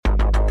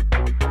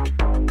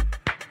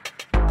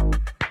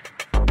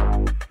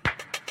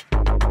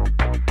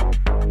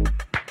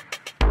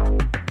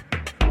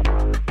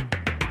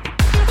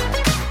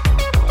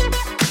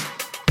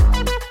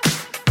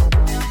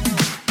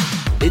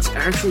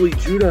actually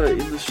Judah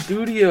in the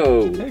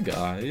studio. Hey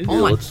guys. Here,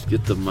 let's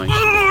get the mic.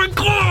 Oh my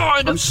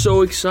god! I'm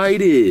so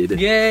excited.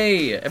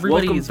 Yay!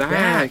 Everybody's Welcome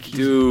back,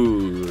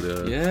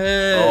 dude.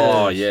 Yes.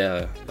 Oh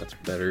yeah, that's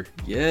better.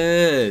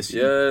 Yes.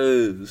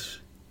 Yes.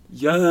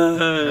 Yes.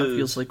 It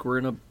feels like we're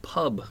in a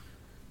pub.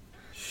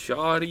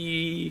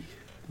 Shoddy.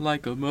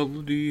 Like a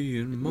melody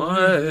in My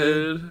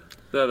head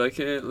that I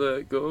can't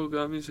let go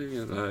got me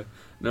singing like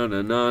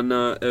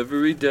na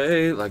every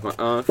day, like my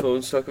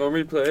iPhone stuck on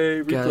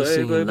replay, Gotta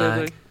sing play.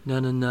 na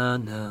na na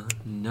na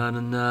na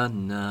na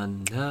na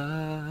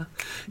na.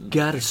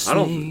 Gotta sing. I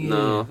don't.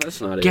 No, that's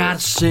not it. Gotta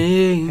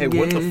sing. Hey,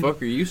 what the fuck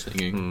are you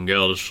singing?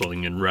 Gotta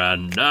sing it right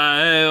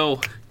now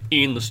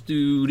in the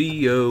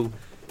studio.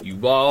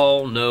 You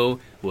all know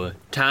what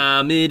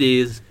time it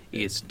is.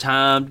 It's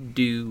time to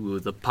do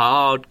the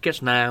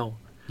podcast now.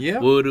 Yeah.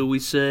 What do we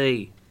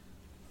say?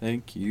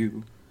 Thank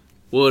you.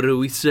 What do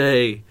we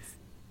say?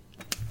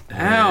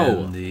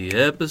 Ow. And the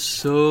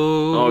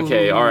episode.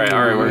 Okay, all right,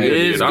 we're good.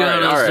 It's All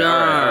gonna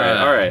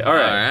start. All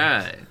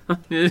right.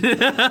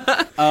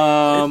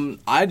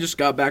 I just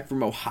got back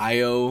from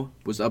Ohio.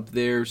 Was up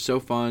there. So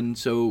fun,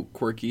 so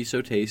quirky,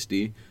 so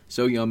tasty,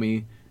 so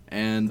yummy,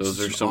 and Those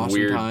are some awesome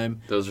weird.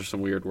 time. Those are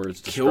some weird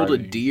words. Killed a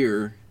describing.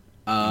 deer.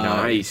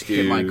 Nice,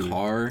 Hit my dude.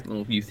 car.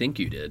 Well, you think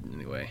you did,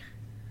 anyway.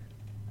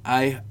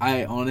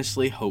 I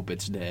honestly hope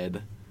it's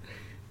dead.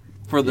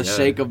 For the Yeah.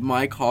 sake of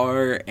my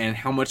car and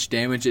how much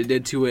damage it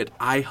did to it,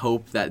 I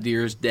hope that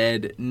deer is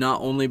dead.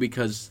 Not only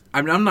because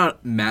I'm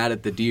not mad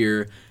at the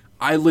deer.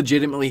 I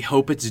legitimately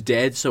hope it's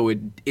dead so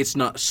it's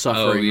not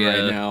suffering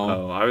right now.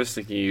 Oh, I was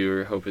thinking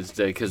you hope it's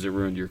dead because it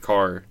ruined your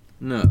car.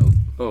 No.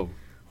 Oh,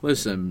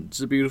 Listen,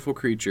 it's a beautiful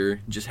creature.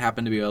 It just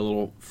happened to be a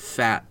little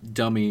fat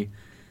dummy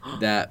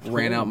that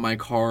ran out my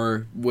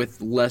car with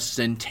less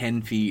than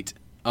 10 feet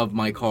of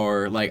my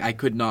car. Like, I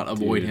could not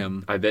avoid dude,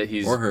 him. I bet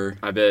he's or her.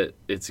 I bet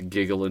it's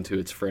giggling to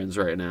its friends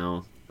right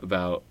now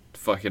about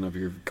fucking up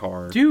your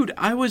car. Dude,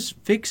 I was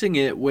fixing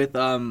it with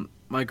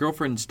my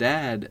girlfriend's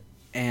dad,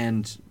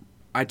 and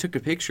I took a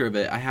picture of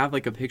it. I have,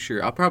 like, a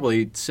picture. I'll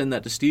probably send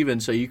that to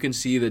Steven so you can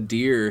see the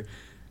deer.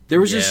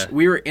 There was just...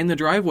 We were in the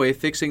driveway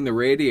fixing the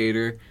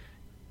radiator,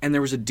 and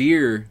there was a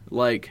deer,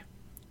 like,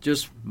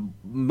 just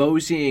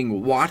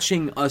moseying,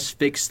 watching us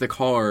fix the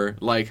car.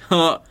 Like,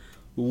 huh,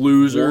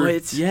 loser.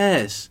 What?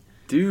 Yes.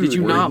 Dude, Did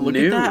you not look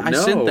at that? No.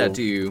 I sent that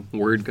to you.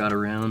 Word got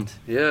around.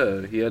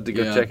 Yeah, he had to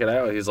go Yeah. check it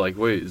out. He's like,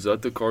 wait, is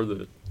that the car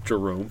that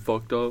Jerome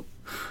fucked up?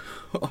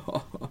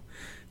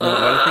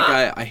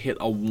 I think I hit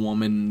a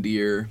woman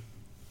deer.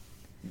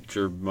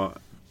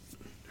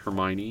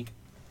 Hermione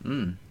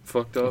Mm.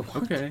 fucked up.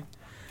 Okay.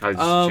 I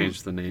just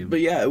changed the name. But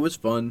yeah, it was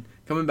fun.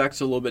 Coming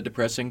back's a little bit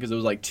depressing because it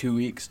was like 2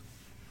 weeks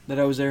that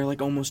I was there,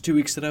 like almost 2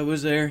 weeks that I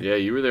was there. Yeah,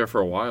 you were there for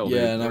a while.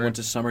 Yeah, dude. and I went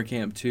to summer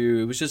camp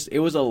too. It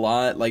was a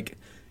lot. Like,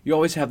 you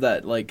always have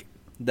that, like,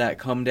 that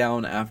come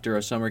down after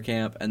a summer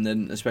camp, and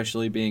then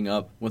especially being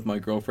up with my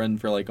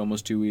girlfriend for like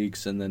almost 2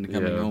 weeks, and then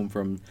coming home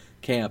from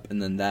camp,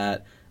 and then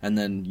that, and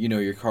then, you know,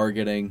 your car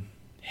getting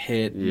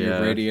hit, and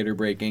your radiator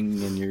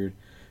breaking, and your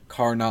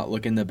car not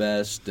looking the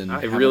best, and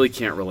I really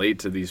can't relate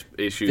to these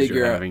issues figure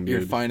you're out having, dude.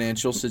 your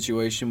financial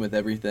situation with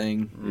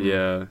everything.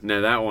 Yeah,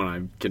 now that one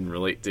I can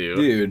relate to.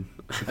 Dude,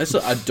 that's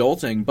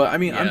adulting, but I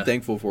mean, Yeah. I'm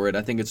thankful for it.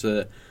 I think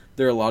there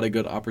are a lot of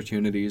good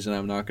opportunities, and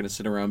I'm not going to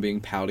sit around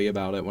being pouty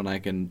about it when I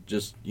can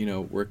just, you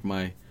know, work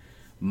my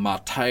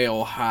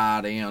tail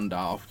hide end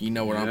off. You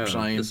know what I'm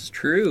saying? This is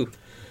true.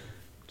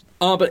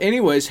 But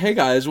anyways, hey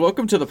guys,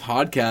 welcome to the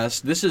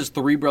podcast. This is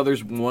Three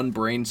Brothers One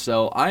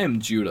Braincell. I am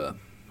Judah.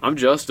 I'm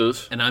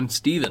Justice. And I'm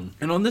Steven.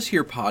 And on this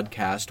here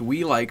podcast,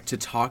 we like to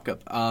talk,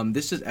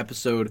 this is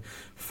episode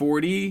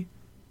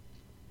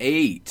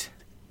 48.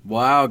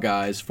 Wow,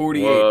 guys,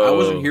 48. Whoa. I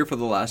wasn't here for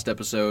the last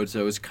episode,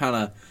 so it's kind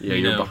of... Yeah,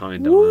 You you're know.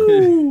 behind on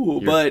Woo!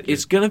 it. But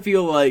it's going to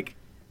feel like,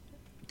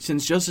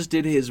 since Justice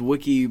did his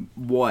Wiki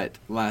What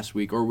last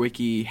week, or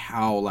Wiki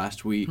How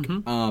last week,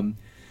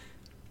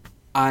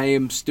 I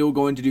am still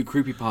going to do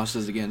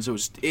creepypastas again. So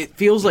it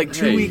feels like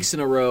 2 Hey. weeks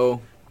in a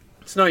row.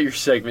 It's not your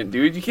segment,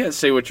 dude. You can't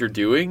say what you're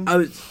doing. I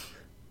was,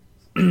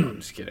 I'm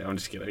just kidding.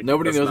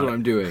 nobody That's knows not- what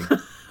I'm doing.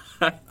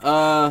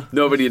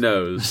 Nobody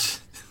knows.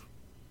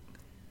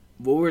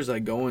 Where was I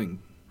going?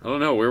 I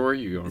don't know. Where were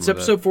you going It's with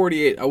episode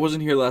 48. I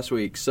wasn't here last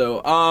week. So,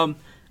 on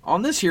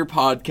this here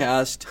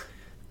podcast,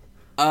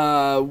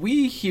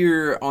 we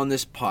here on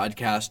this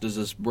podcast as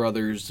us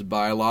brothers,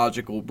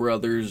 biological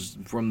brothers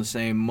from the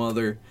same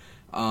mother,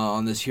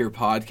 on this here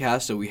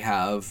podcast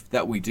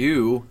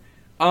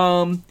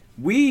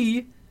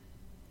we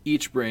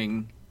each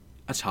bring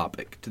a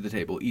topic to the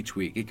table each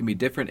week. It can be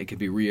different, it can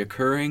be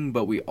reoccurring,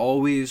 but we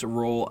always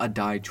roll a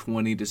die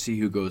 20 to see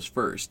who goes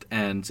first.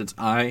 And since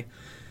I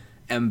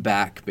am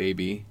back,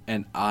 baby,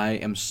 and I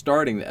am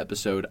starting the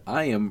episode,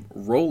 I am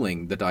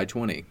rolling the die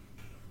 20.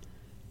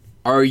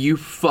 Are you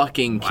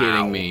fucking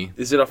kidding me?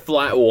 Is it a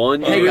flat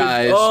one? Hey, dude?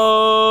 guys.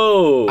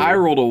 Oh! I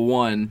rolled a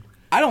 1.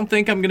 I don't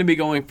think I'm going to be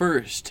going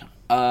first.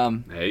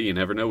 Hey, you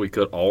never know. We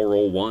could all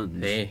roll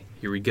ones. Hey,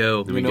 here we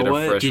go. Then we You get know a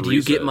what? fresh Did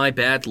you get reset. my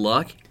bad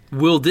luck?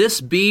 Will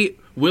this be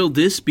Will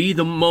this be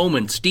the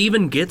moment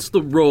Steven gets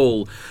the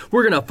role?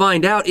 We're gonna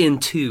find out in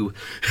 2.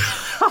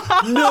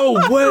 No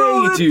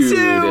way,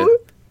 dude.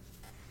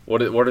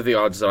 What are the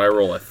odds that I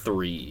roll a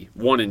 3?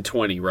 1 in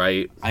 20,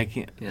 right? I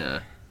can't.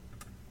 Yeah.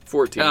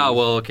 14. Oh,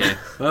 well, okay.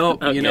 Well,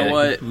 you know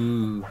what?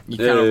 Ooh. You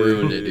kind of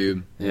ruined it,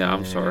 dude. Yeah,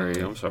 I'm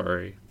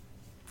sorry.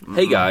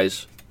 Hey,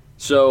 guys.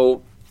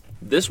 So,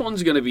 this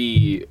one's going to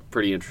be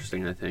pretty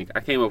interesting, I think.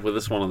 I came up with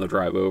this one on the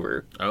drive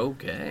over.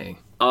 Okay.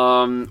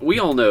 We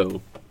all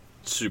know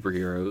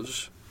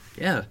superheroes,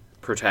 Yeah.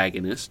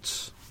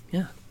 protagonists,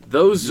 Yeah.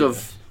 those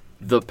of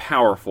the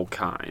powerful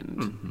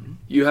kind.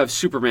 You have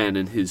Superman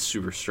and his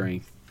super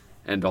strength,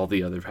 and all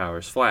the other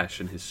powers. Flash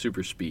and his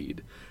super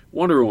speed.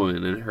 Wonder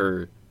Woman and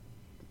her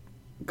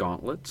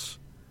gauntlets.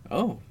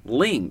 Oh.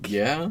 Link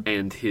Yeah?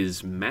 and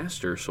his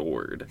master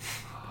sword.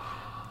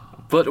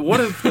 But what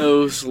of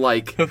those,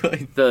 like,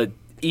 the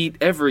eat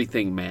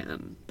everything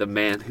man? The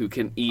man who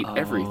can eat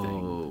everything.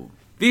 Oh.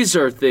 These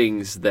are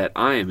things that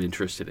I am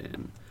interested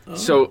in.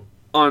 So,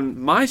 on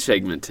my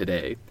segment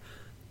today,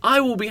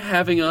 I will be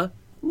having a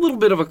little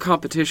bit of a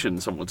competition,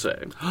 some would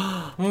say.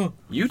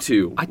 You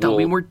two I thought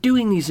we weren't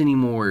doing these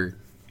anymore.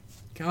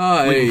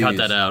 Guys. We can cut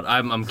that out.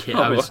 I'm kidding.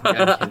 I'm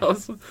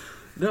kidding.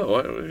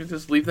 No, we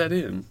just leave that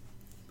in.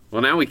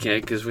 Well, now we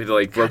can't because we,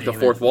 like, broke the damn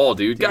fourth wall,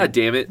 dude. God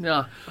damn it.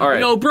 No. All right.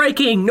 No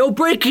breaking! No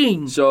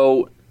breaking!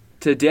 So,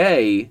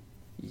 today,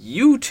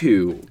 you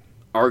two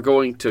are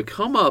going to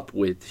come up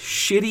with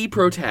shitty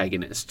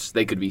protagonists.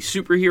 They could be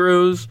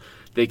superheroes.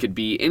 They could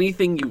be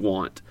anything you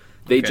want.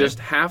 They Okay. just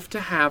have to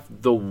have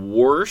the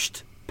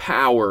worst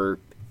power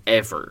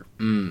ever.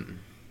 And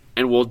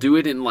we'll do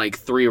it in, like,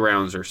 3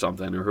 rounds or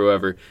something, or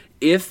whoever.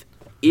 If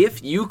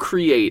you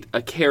create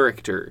a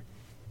character...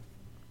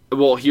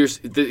 Well, here's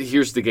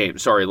the game.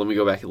 Sorry, let me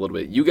go back a little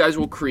bit. You guys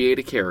will create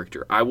a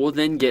character. I will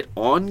then get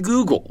on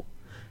Google,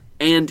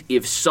 and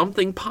if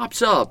something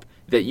pops up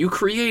that you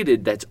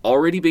created that's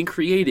already been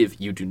creative,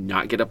 you do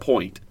not get a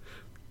point.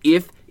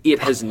 If it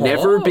has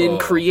never been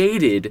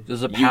created,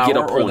 Does the you get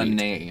a power point. or the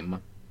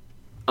name?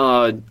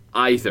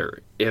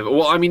 Either.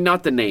 Well, I mean,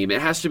 not the name.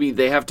 It has to be.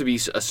 They have to be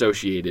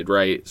associated,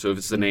 right? So if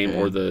it's the name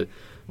or the.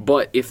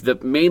 But if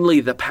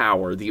mainly the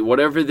power,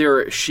 whatever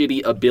their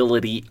shitty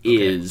ability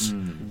is,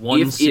 One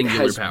if it singular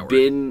has power.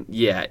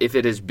 if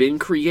it has been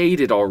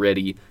created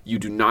already, you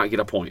do not get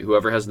a point.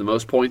 Whoever has the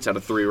most points out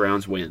of 3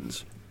 rounds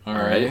wins. All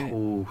right.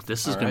 Ooh,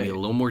 this is All going to be a right.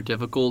 little more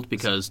difficult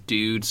because,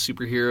 dude,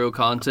 superhero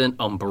content,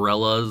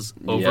 umbrellas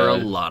over Yeah.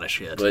 a lot of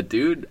shit. But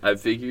dude, I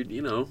figured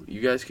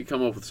you guys could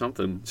come up with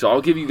something. So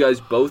I'll give you guys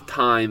both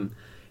time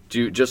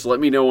to just let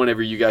me know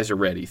whenever you guys are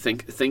ready.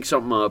 Think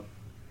something up.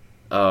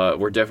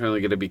 We're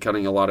definitely going to be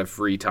cutting a lot of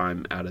free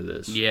time out of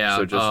this. Yeah,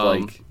 So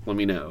just let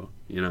me know.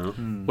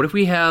 What if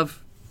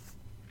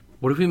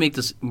we make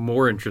this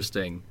more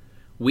interesting?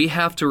 We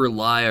have to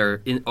rely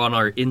on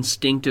our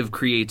instinctive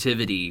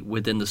creativity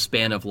within the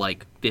span of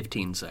like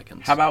 15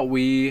 seconds. How about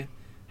we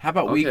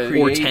Okay. create...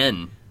 or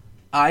 10.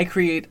 I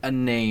create a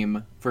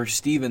name for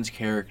Steven's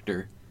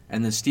character,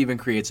 and then Steven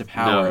creates a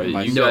power. No, in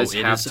my you No, guys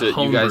it have is to. You guys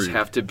homebrew.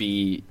 have to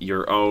be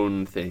your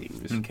own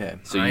things. Okay.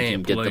 So you I can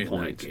ain't get the playing that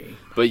point. game.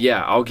 But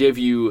yeah, I'll give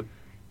you.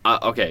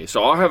 Okay,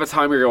 so I'll have a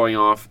timer going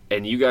off,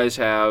 and you guys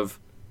have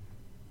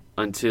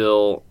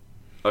until.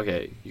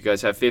 Okay, you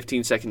guys have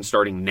 15 seconds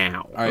starting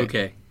now All right.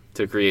 Okay.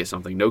 to create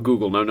something. No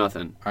Google, no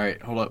nothing. All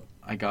right, hold up.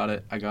 I got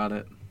it. I got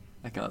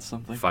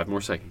something. 5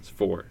 more seconds.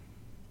 4,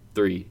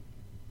 3,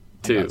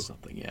 I 2, got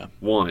something, yeah.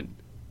 1,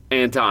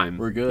 and time.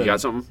 We're good. You got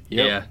something?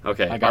 Yep. Yeah.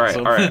 Okay. I got All right.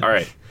 something. All right. All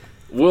right.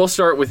 We'll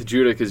start with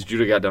Judah because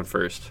Judah got done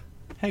first.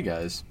 Hey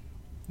guys,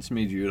 it's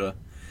me, Judah.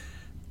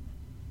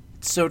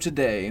 So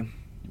today,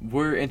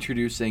 we're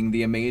introducing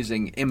the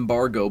amazing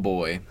Embargo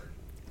Boy.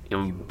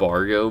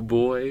 Embargo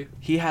Boy.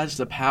 He has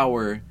the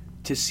power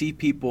to see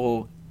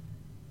people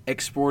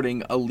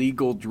exporting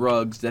illegal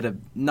drugs that have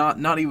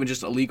not even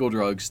just illegal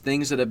drugs,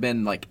 things that have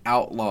been like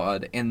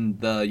outlawed in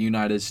the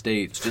United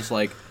States, just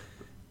like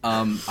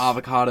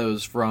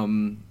avocados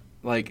from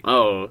like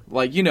Oh.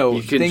 you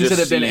can things that just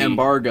have been see-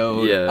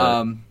 embargoed.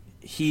 yeah.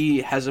 He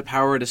has the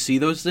power to see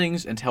those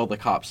things and tell the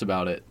cops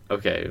about it.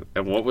 Okay.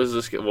 And what was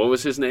this? What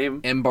was his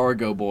name?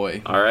 Embargo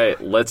Boy. All right.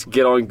 Let's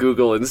get on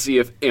Google and see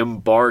if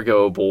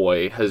Embargo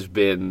Boy has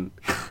been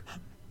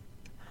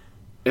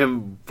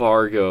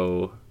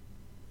Embargo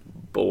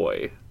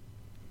Boy.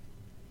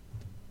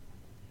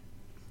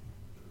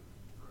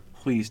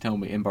 Please tell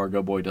me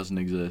Embargo Boy doesn't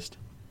exist.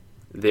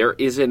 There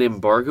is an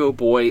Embargo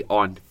Boy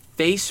on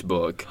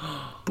Facebook,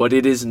 but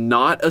it is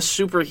not a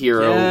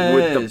superhero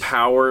with the Yes.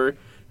 power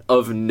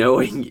of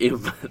knowing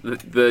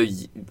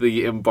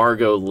the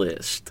embargo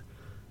list.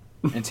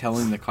 And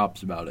telling the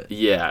cops about it.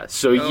 Yeah,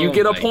 so you Oh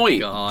get a my point.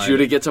 God.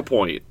 Judah gets a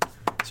point.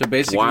 So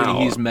basically, Wow.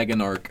 he's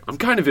Meganarch. I'm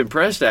kind of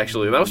impressed,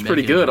 actually. That was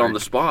pretty Megan good on Hart. the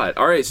spot.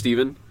 All right,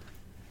 Steven.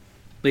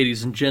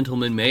 Ladies and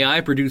gentlemen, may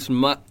I produce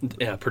my...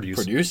 produce.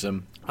 Produce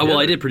him. Oh, well,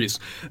 I did produce.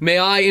 May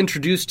I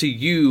introduce to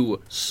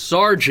you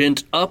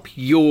Sergeant Up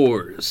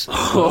Yours.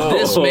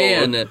 This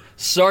man,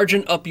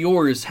 Sergeant Up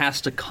Yours, has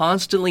to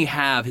constantly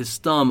have his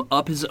thumb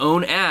up his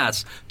own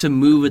ass to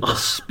move at the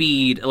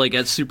speed, like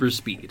at super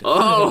speed.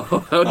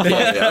 Oh,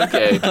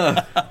 okay.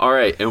 All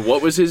right, and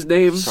what was his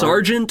name?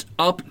 Sergeant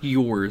Up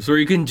Yours, or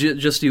you can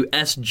just do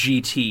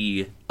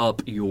SGT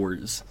Up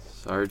Yours.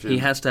 Sergeant. He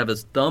has to have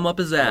his thumb up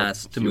his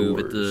ass to move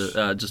at Yours.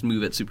 just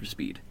move at super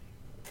speed.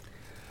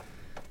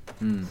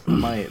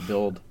 Might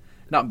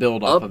not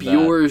build off Up of that.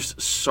 Yours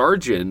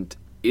Sergeant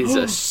is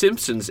a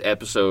Simpsons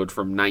episode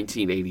from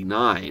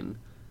 1989.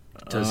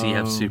 Does he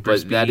have super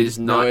But speed? that is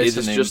not. No, it it's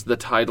is the name. just the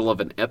title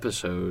of an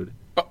episode.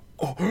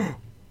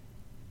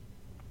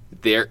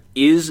 There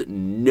is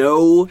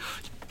no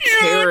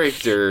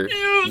character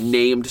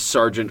named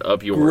Sergeant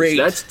Up Yours. Great.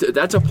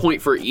 That's a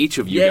point for each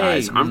of you Yay.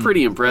 guys. I'm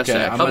pretty impressed. Okay,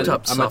 actually. I'm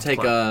gonna soft take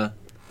clap. a.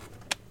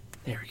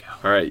 There we go.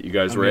 All right, you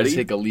guys I'm gonna ready?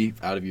 take a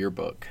leaf out of your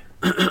book.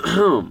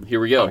 Here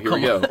we go. Here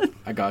we go.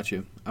 I got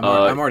you.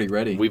 I'm already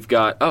ready. We've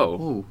got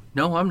Oh,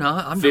 no, I'm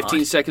not. I'm 15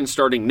 not. seconds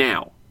starting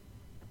now.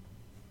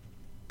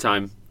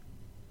 Time.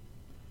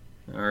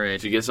 All right.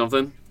 Did you get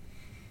something?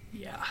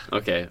 Yeah.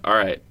 Okay. All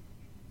right.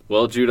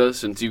 Well, Judah,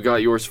 since you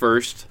got yours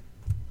first,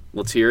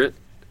 let's hear it.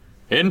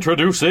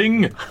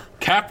 Introducing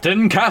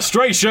Captain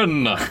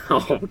Castration.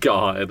 Oh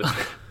God.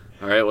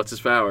 All right. What's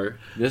his power?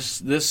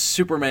 This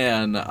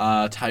Superman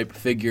type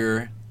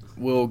figure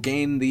will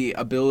gain the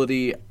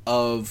ability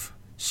of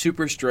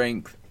super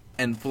strength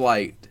and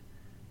flight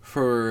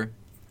for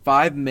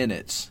 5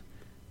 minutes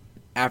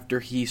after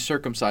he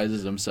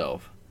circumcises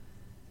himself.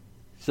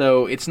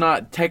 So it's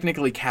not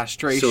technically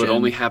castration. So it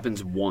only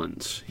happens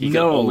once. He can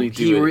no, only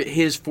do it.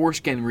 his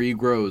foreskin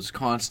regrows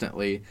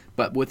constantly,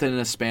 but within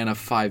a span of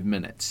 5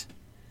 minutes.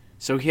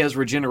 So he has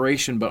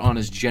regeneration, but on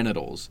his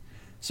genitals.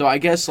 So I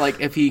guess like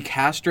if he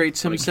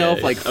castrates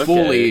himself Okay,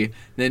 fully,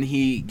 then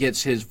he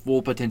gets his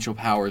full potential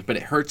powers. But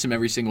it hurts him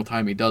every single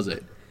time he does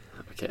it,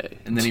 Okay.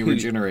 and then he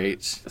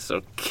regenerates.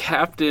 So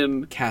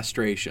Captain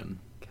Castration.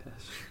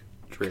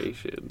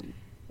 Castration.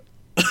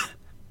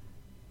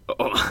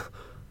 Oh.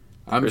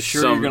 I'm There's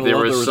sure some, you're gonna there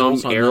love the was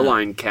results some on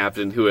airline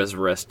captain who has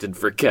arrested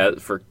for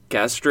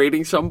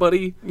castrating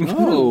somebody that.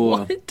 Oh,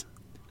 What?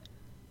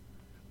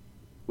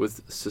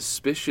 with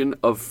suspicion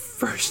of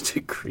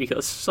first-degree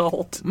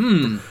assault.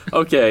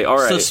 Okay, all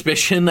right.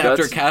 Suspicion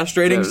after That's-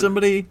 castrating that-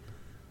 somebody?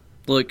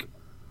 Look,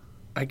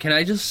 can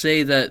I just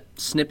say that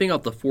snipping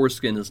off the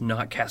foreskin is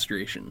not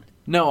castration?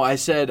 No, I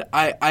said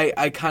I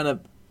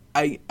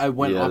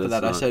went Yeah, off of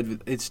that. that's I not-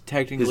 said it's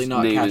technically His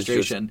not name is just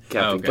castration,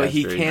 Captain Okay. but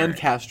he Castrating. can Alright.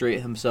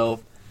 castrate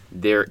himself.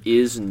 There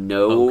is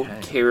no Okay.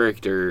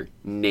 character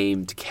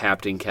named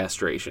Captain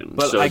Castration.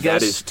 But so I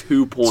guess that is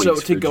 2 points. So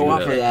to for go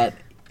off Judah. of that,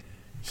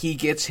 he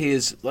gets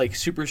his like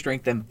super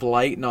strength and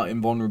flight, not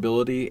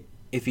invulnerability,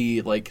 if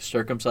he like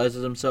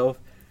circumcises himself.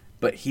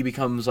 But he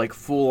becomes like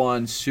full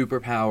on super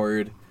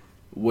powered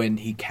when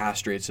he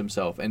castrates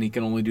himself, and he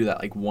can only do that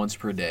like once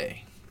per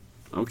day.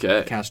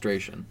 Okay.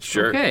 Castration.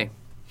 Sure. Okay.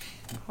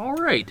 All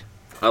right.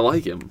 I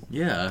like him.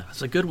 Yeah.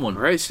 That's a good one.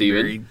 All right,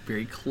 Steven. Very,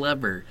 very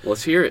clever.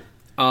 Let's hear it.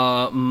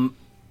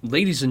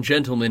 Ladies and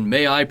gentlemen,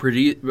 may I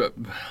produce...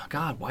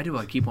 God, why do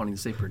I keep wanting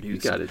to say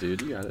produce? You got it,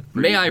 dude. You got it.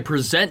 May I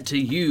present to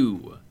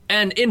you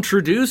and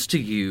introduce to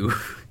you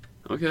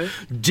Okay.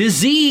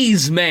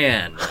 Disease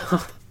Man.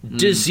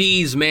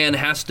 Disease Man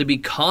has to be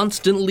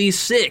constantly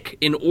sick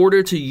in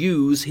order to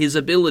use his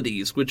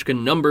abilities, which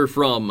can number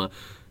from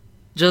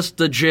just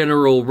the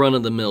general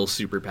run-of-the-mill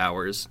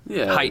superpowers,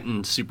 Yeah.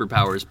 heightened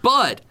superpowers,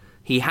 but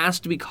he has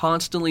to be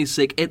constantly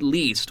sick at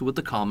least with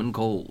the common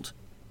cold.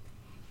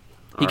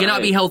 He cannot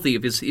right. be healthy.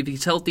 If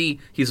he's healthy,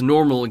 he's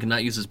normal and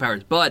cannot use his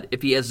powers. But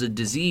if he has a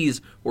disease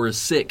or is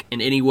sick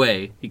in any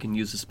way, he can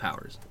use his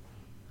powers.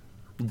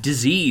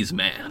 Disease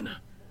Man.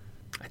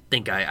 I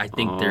think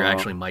there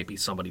actually might be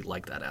somebody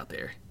like that out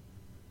there.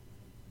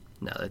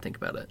 Now that I think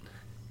about it.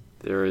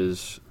 There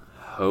is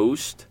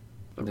host,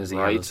 the Does he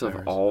have rights those of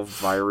powers? all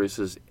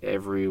viruses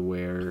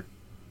everywhere,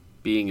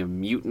 being a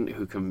mutant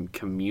who can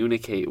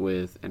communicate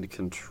with and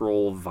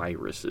control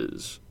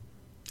viruses.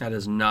 That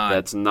is not.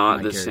 That's not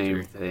my the character.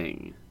 same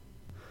thing.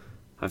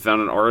 I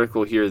found an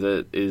article here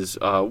that is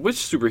which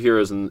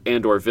superheroes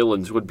and or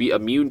villains would be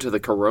immune to the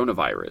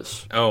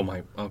coronavirus. Oh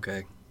my.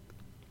 Okay.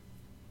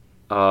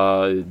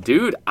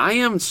 Dude, I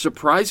am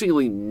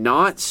surprisingly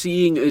not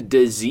seeing a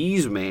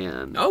Disease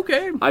Man.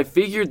 Okay. I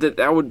figured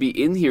that would be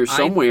in here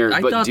somewhere,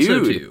 I but thought dude,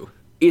 so too.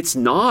 it's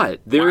not.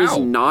 There is Wow.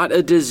 not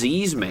a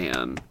Disease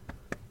Man.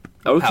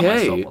 Pat Okay,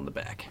 myself on the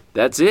back.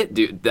 that's it,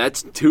 dude.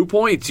 That's 2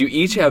 points. You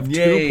each have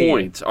Yay. 2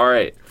 points. All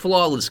right.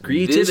 Flawless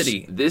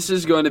creativity. This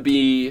is going to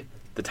be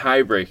the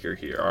tiebreaker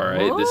here, all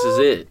right? This is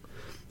it.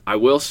 I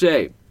will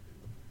say,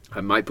 I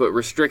might put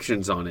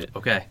restrictions on it.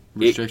 Okay.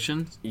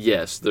 Restrictions?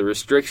 Yes, the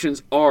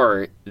restrictions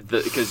are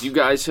because you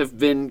guys have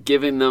been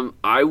giving them.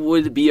 I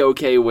would be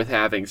okay with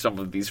having some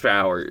of these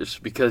powers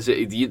because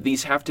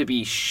these have to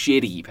be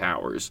shitty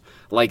powers.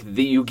 Like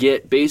you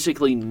get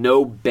basically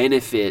no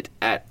benefit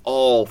at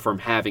all from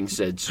having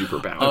said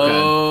superpower.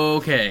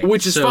 Okay.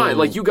 Which is fine.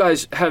 Like you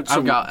guys have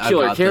some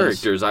killer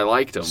characters. I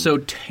liked them.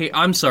 So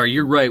I'm sorry,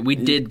 you're right. We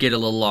did get a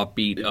little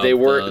offbeat. They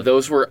were.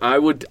 Those were. I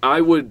would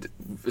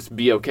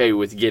be okay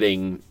with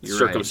getting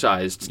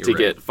circumcised to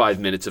get 5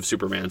 minutes of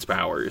Superman's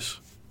powers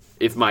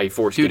if my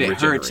foreskin Dude, it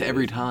regenerated. hurts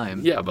every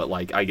time. Yeah, but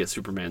like I get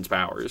Superman's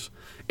powers.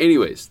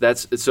 Anyways,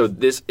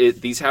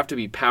 these have to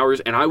be powers,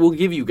 and I will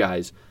give you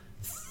guys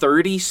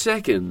 30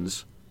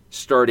 seconds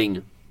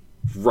starting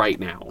right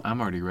now. I'm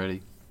already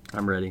ready.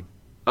 I'm ready.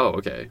 Oh,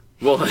 okay.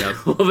 Well,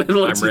 well then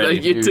let's. I'm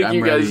ready. It took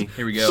you guys.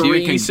 Here we go.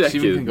 3 seconds.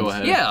 Steven can go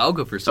ahead. Yeah, I'll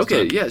go first.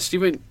 Okay, yeah,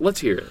 Steven,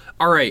 let's hear it.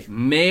 All right.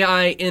 May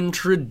I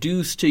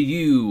introduce to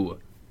you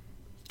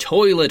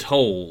Toilet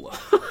Hole?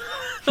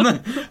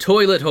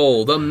 Toilet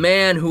Hole, the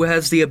man who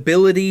has the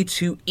ability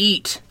to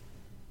eat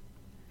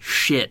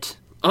shit.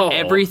 Oh.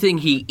 Everything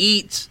he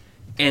eats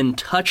and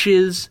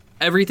touches,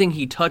 everything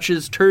he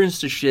touches turns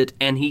to shit,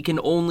 and he can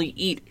only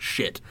eat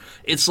shit.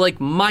 It's like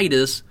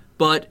Midas,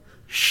 but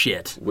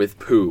shit. With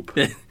poop.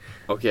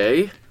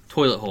 Okay?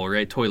 Toilet Hole,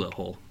 right? Toilet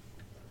Hole.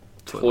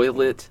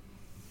 Toilet.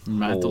 You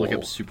might have to look up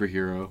hole.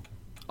 superhero.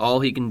 All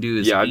he can do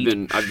is Yeah, eat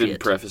I've been shit.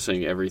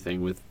 prefacing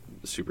everything with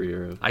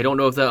superhero. I don't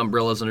know if that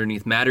umbrella's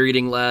underneath Matter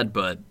Eating Lad,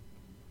 but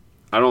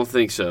I don't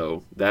think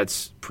so.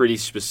 That's pretty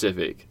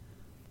specific.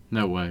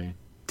 No way.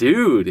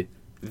 Dude,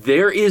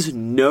 there is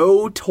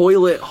no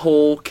toilet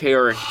hole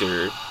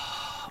character.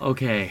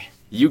 okay.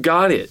 You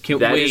got it. That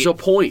Wait. is a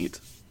point.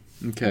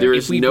 Okay. There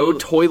If is we no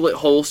both- toilet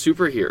hole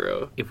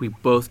superhero. If we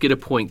both get a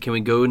point, can we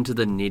go into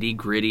the nitty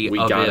gritty We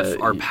of gotta-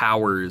 if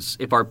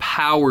our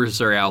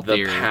powers are out The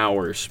there?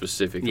 power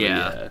specifically.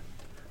 Yeah. Yeah.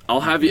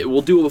 I'll have you.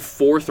 We'll do a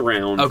fourth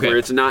round Okay. where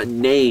it's not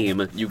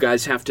name. You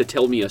guys have to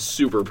tell me a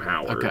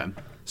superpower. Okay.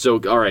 So,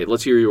 all right,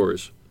 let's hear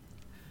yours.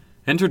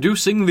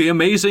 Introducing the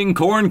amazing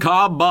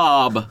Corncob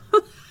Bob.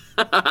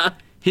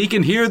 He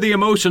can hear the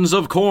emotions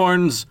of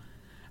corns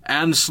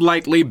and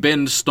slightly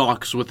bend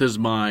stalks with his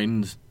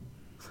mind.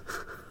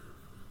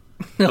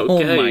 Oh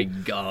Okay. my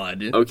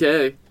god.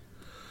 Okay.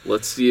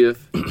 Let's see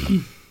if.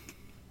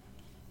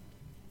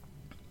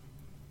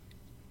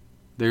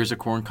 There's a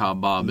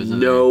corncob Bob, isn't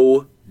there?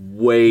 No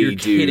way, You're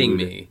dude. kidding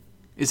me.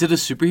 Is it a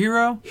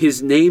superhero?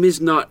 His name is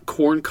not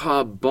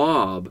Corncob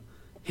Bob.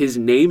 His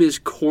name is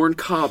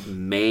Corncob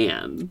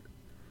Man.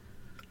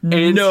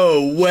 And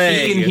No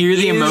way. He can hear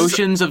the is-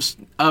 emotions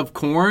of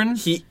corn?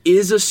 he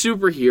is a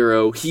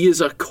superhero. He is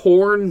a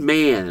corn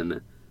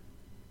man.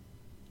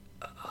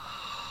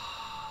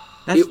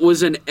 That's- It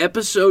was an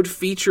episode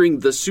featuring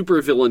the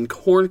supervillain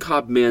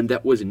Corncob Man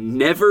that was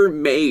never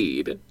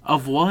made.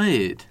 Of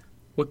what?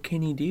 What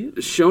can he do?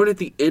 Shown at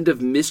the end of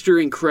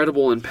Mr.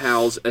 Incredible and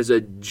Pals as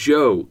a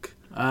joke.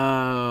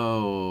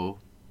 Oh.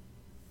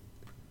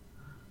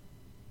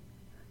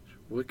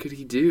 What could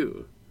he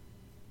do?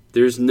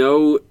 There's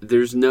no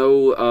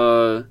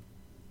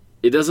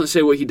it doesn't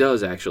say what he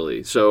does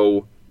actually.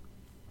 So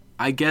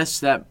I guess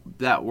that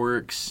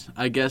works.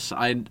 I guess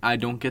I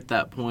don't get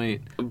that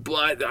point.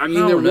 but I mean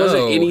Oh, there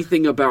wasn't no.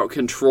 anything about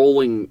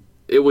controlling.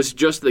 It was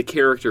just the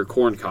character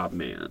Corncob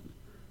Man.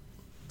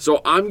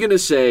 So I'm going to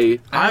say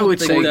I would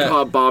say that-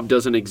 Corncob Bob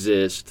doesn't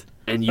exist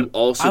and you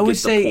also I get would the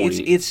say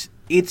point.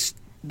 it's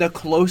the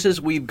closest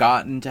we've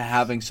gotten to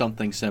having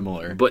something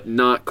similar. But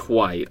not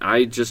quite.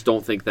 I just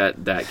don't think that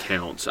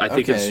counts. I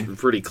think Okay.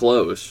 it's pretty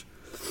close.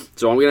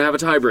 So I'm going to have a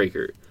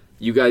tiebreaker.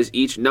 You guys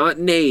each, not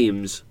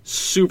names,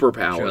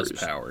 superpowers.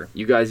 Just power.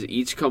 You guys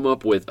each come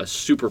up with a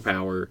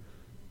superpower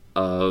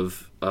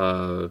of,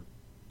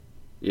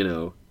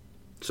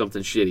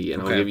 something shitty.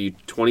 And Okay. I'll give you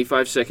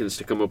 25 seconds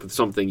to come up with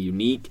something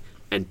unique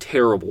and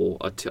terrible,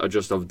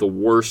 just of the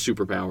worst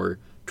superpower.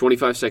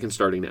 25 seconds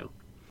starting now.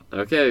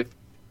 Okay.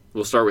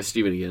 We'll start with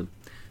Steven again.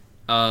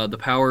 The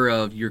power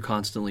of you're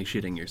constantly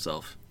shitting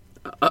yourself.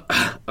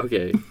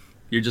 Okay.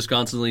 You're just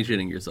constantly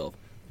shitting yourself.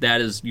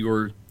 That is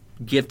your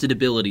gifted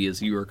ability,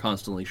 is you are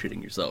constantly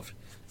shitting yourself.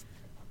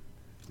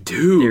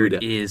 Dude. There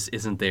it is,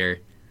 isn't there?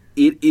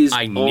 It is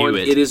I knew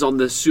it. It is on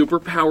the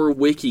superpower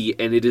wiki,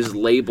 and it is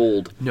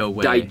labeled No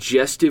way.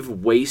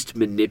 digestive waste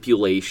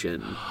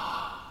manipulation.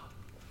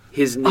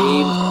 His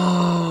name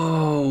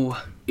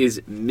Oh.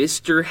 is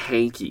Mr.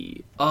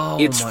 Hanky. Oh.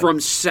 It's my- from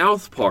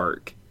South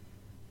Park,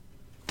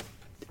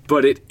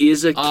 but it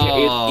is a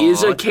Oh. it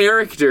is a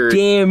character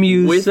Damn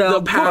you, with the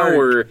South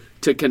power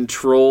to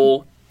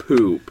control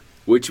poop,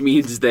 which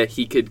means that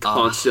he could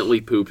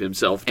constantly poop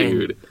himself,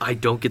 dude. And I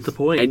don't get the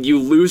point. And you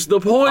lose the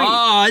point.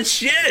 Ah,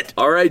 shit!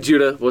 All right,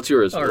 Judah, what's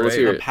yours? All Let's right.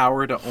 hear the it.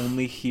 power to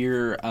only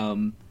hear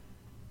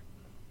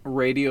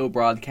radio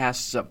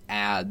broadcasts of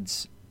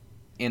ads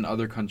in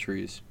other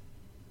countries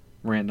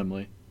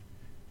randomly,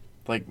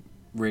 like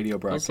radio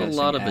That's broadcasting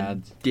a lot of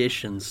ads.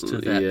 additions to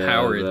that Yeah,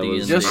 power at that the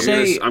was- end. Just I'm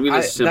there. say- gonna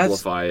that's-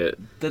 simplify it.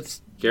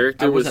 That's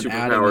Character I with wasn't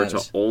adding superpower that to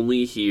as-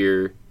 only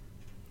hear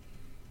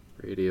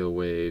Radio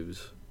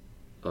waves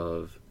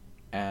of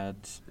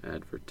Ads.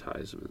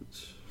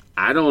 advertisements.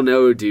 I don't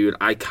know, dude.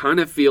 I kind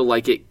of feel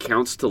like it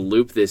counts to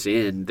loop this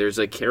in. There's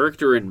a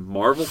character in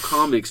Marvel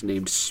Comics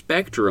named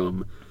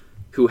Spectrum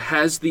who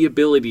has the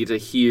ability to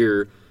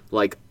hear,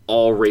 like,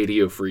 all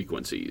radio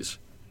frequencies.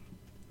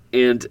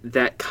 And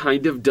that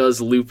kind of does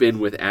loop in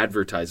with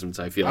advertisements,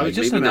 I feel like. I was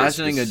just Maybe not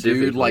imagining a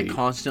dude, like, specifically.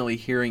 constantly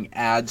hearing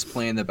ads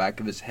play in the back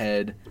of his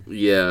head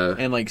Yeah.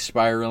 and, like,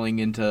 spiraling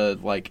into,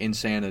 like,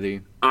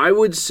 insanity. I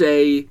would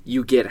say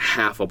you get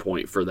half a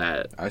point for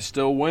that. I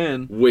still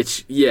win.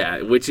 Which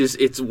is,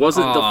 it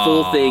wasn't the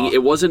full thing.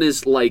 It wasn't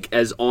as, like,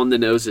 as on the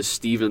nose as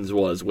Stevens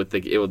was with the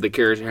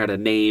character had a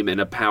name and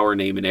a power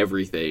name and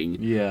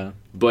everything. Yeah.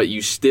 But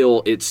it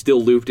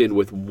still looped in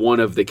with one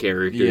of the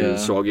characters, Yeah.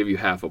 so I'll give you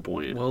half a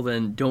point. Well,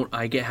 then don't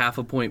I get half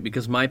a point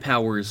because my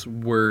powers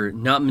were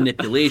not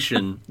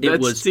manipulation. It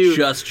That's was too-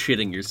 just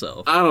shitting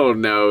yourself. I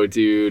don't know,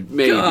 dude.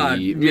 Maybe. God,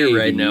 maybe. you're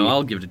right now.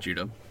 I'll give it to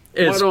Judah.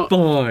 It's don't-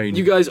 fine.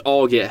 You guys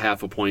all get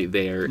half a point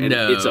there, and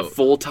No. it's a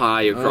full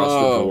tie across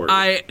the board.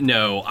 I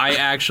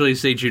actually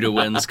say Judah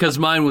wins because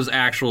mine was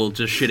actual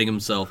just shitting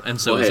himself,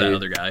 and so was that Hey.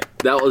 other guy.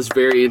 That was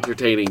very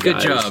entertaining, Good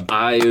guys. job.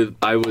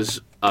 I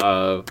was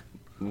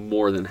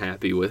more than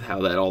happy with how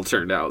that all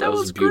turned out. That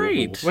was beautiful.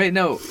 great. Wait,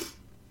 no.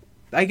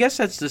 I guess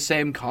that's the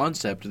same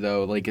concept,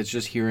 though. Like, it's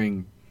just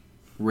hearing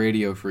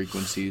radio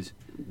frequencies.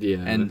 Yeah.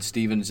 And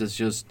Stevens is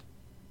just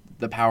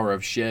the power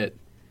of shit.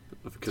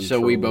 of So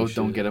we control both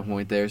don't shit. get a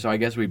point there. So I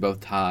guess we both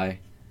tie.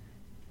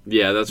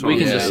 Yeah, that's what We I'm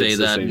can saying. just say It's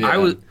the that. same I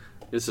thing. was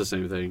It's the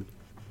same thing.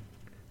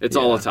 It's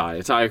all a tie.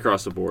 A tie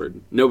across the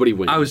board. Nobody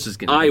wins. I was just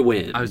getting I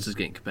win. I was just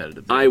getting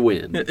competitive. I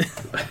win.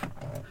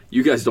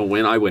 You guys don't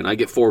win. I win. I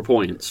get 4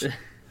 points.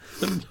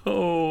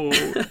 Oh.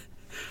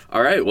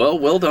 All right.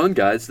 Well done,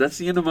 guys. That's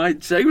the end of my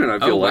segment. I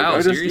feel Oh, like wow,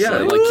 I just seriously?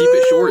 like keep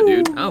it short,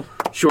 dude. Oh,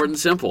 Short and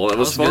simple. That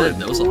was that was fun. good.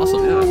 That was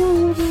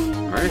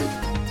awesome. All right.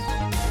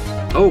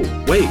 Oh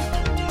wait.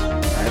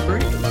 Tie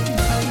break?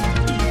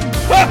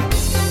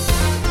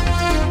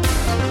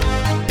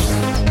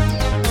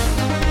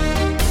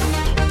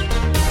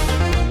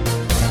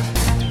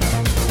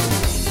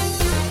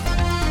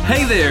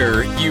 Hey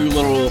there, you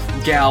little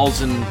gals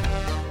and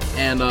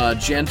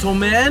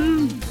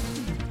gentlemen.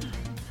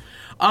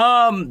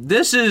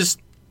 This is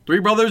Three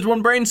Brothers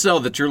One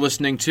Braincell that you're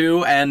listening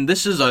to, and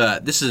this is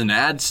an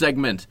ad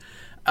segment.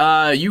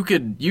 You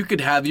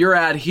could have your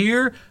ad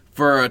here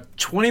for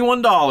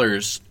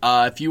 $21.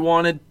 If you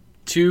wanted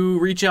to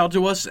reach out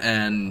to us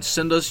and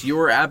send us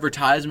your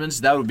advertisements,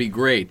 that would be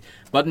great.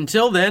 But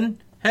until then,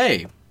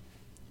 hey.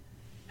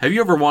 Have you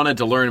ever wanted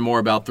to learn more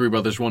about Three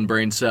Brothers One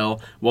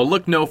Braincell? Well,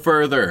 look no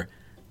further.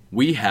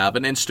 We have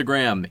an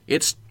Instagram.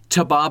 It's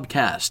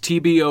TBOBcast,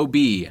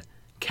 T-B-O-B,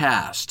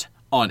 cast.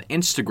 On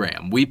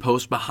Instagram, we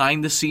post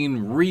behind-the-scene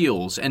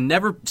reels and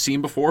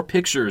never-seen-before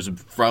pictures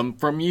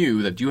from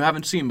you that you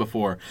haven't seen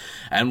before.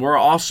 And we're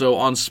also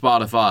on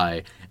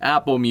Spotify,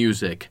 Apple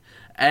Music,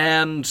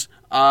 and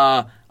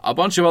a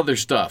bunch of other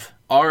stuff.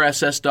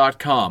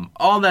 RSS.com,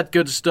 all that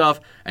good stuff.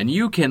 And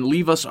you can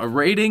leave us a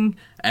rating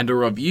and a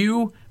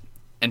review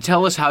and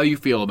tell us how you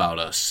feel about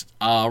us.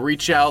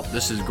 Reach out.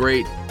 This is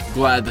great.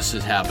 Glad this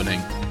is happening.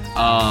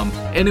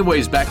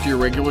 Anyways, back to your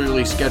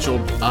regularly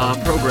scheduled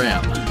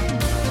program.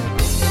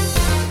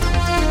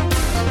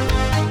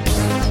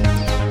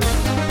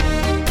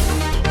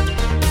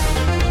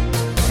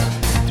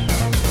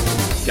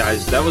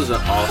 Guys, that was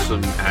an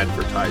awesome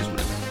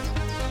advertisement.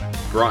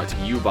 Brought to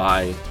you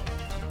by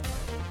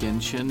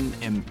Genshin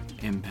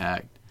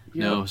Impact.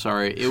 Yeah. No,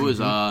 sorry. It was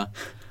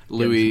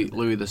Louis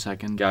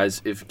II.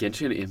 guys. If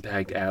Genshin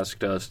Impact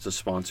asked us to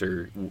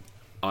sponsor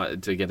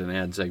to get an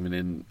ad segment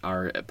in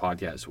our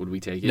podcast, would we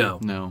take it? No.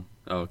 No.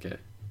 Oh, okay.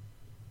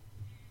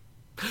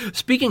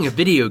 Speaking of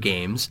video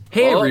games,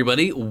 hey Oh.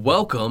 everybody,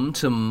 welcome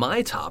to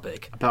my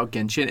topic. About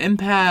Genshin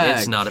Impact.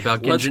 It's not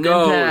about Let's Genshin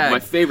go. Impact. My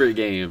favorite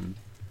game.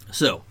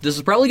 So this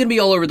is probably going to be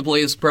all over the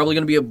place. Probably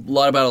going to be a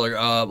lot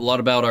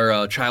about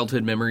our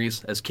childhood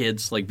memories as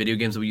kids, like video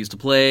games that we used to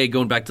play.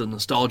 Going back to the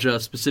nostalgia.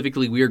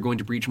 Specifically, we are going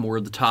to breach more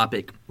of the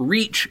topic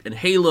Reach and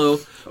Halo.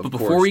 But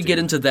before course, we get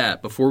dude. into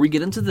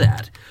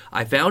that,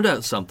 I found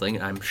out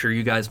something. I'm sure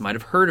you guys might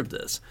have heard of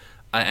this,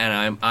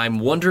 and I'm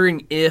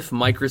wondering if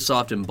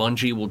Microsoft and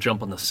Bungie will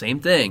jump on the same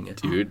thing.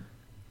 Dude.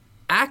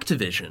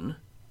 Activision,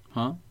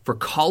 Huh? for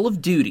Call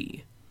of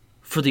Duty,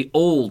 for the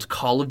old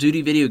Call of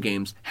Duty video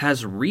games,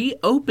 has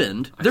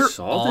reopened their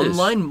saw this.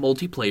 online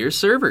multiplayer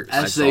servers.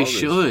 As saw they this.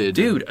 should.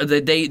 Dude,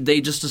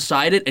 they just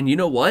decided, and you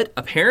know what?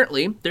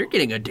 Apparently, they're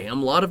getting a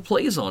damn lot of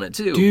plays on it,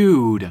 too.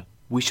 Dude,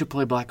 we should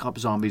play Black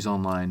Ops Zombies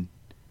online.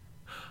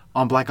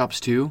 On Black Ops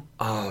 2?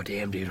 Oh,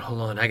 damn, dude.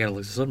 Hold on. I gotta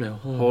look this up now.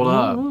 Hold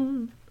up.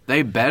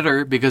 They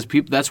better, because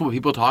that's what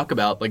people talk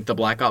about, like the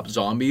Black Ops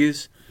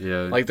Zombies.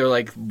 Yeah. Like, they're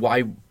like,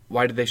 why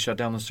did they shut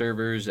down the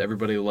servers?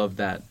 Everybody loved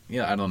that.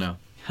 Yeah, I don't know.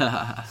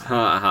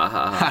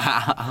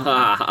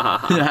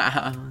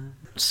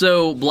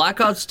 So, Black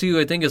Ops 2,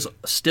 I think, has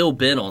still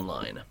been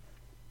online.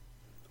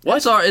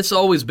 It's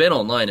always been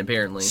online,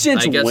 apparently.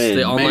 Since I guess when?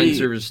 the online Maybe-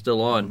 server's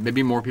still on.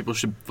 Maybe more people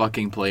should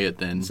fucking play it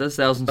then. It says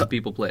thousands of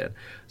people play it.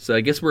 So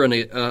I guess we're on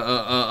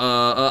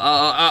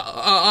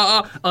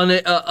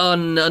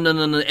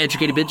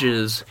uneducated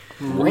bitches.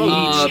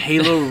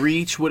 Halo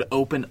Reach would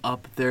open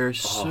up their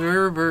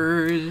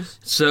servers.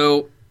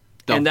 So,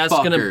 The and that's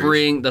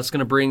fuckers.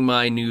 gonna bring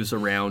my news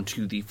around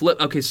to the flip.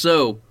 Okay,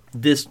 so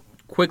this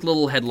quick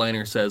little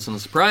headliner says, in a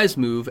surprise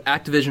move,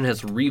 Activision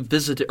has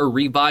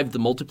revived the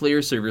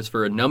multiplayer service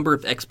for a number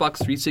of Xbox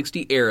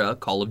 360 era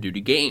Call of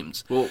Duty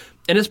games.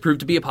 And has proved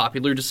to be a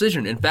popular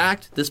decision. In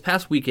fact, this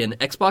past weekend,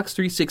 Xbox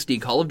 360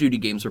 Call of Duty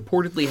games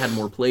reportedly had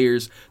more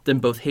players than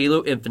both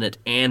Halo Infinite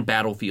and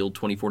Battlefield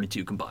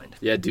 2042 combined.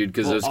 Yeah, dude,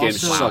 because those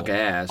games also- suck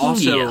ass.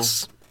 Also,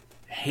 Yes.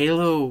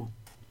 Halo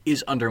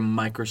is under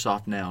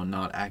Microsoft now,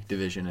 not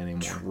Activision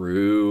anymore.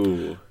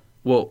 True.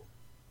 Well,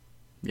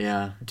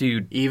 Yeah.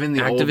 dude, Even the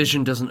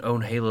Activision doesn't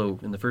own Halo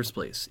in the first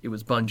place. It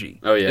was Bungie.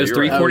 Oh, yeah, It was you're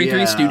right. 343 Oh,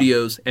 yeah.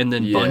 Studios, and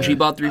then Yeah. Bungie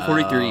bought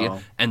 343, Oh.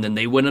 and then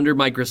they went under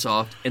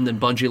Microsoft, and then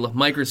Bungie left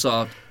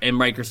Microsoft, and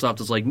Microsoft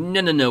was like,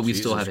 no, we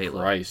still have Jesus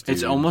Halo. Christ,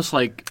 It's dude. almost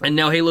like And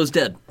now Halo's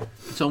dead.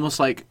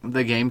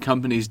 the game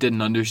companies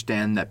didn't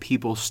understand that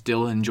people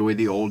still enjoy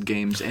the old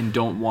games and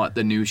don't want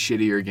the new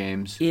shittier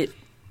games.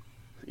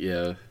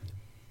 Yeah.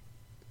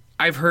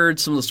 I've heard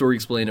some of the story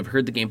explained. I've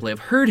heard the gameplay. I've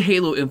heard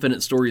Halo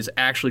Infinite story is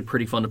actually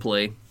pretty fun to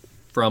play.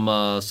 From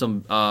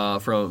some people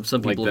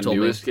Like have the told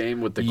me. newest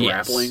game with the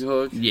Yes. grappling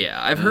hook. Yeah,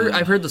 I've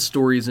heard the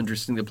story is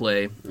interesting to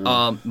play.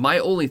 My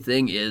only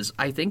thing is,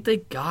 I think they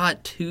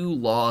got too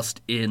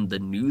lost in the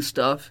new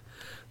stuff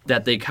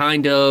that they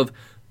kind of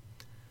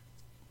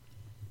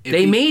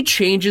made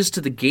changes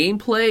to the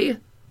gameplay.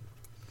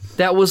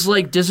 That was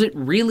like, does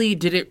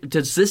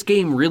this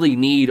game really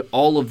need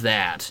all of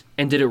that?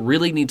 And did it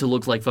really need to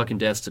look like fucking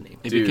Destiny?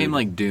 It Dude. became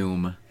like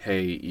Doom.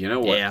 Hey, you know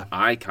what? Yeah.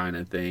 I kind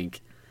of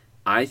think.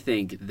 I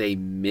think they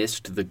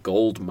missed the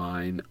gold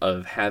mine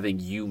of having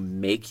you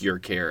make your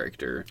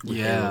character.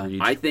 Yeah.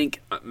 I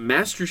think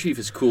Master Chief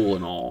is cool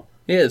and all,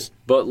 Yes.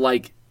 but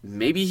like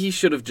maybe he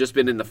should have just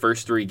been in the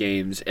first 3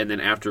 games, and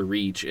then after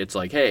Reach, it's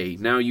like, hey,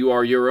 now you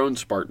are your own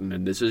Spartan,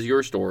 and this is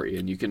your story,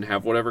 and you can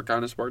have whatever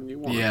kind of Spartan you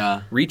want.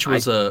 Yeah. Reach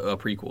was a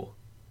prequel.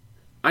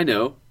 I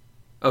know.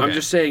 Okay. I'm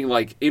just saying,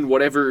 like, in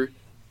whatever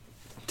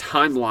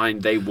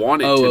timeline they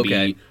want it to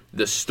okay. be,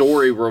 the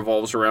story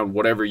revolves around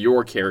whatever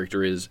your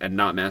character is and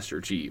not Master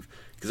Chief.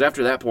 Because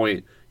after that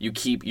point,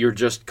 you're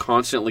just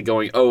constantly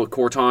going, oh,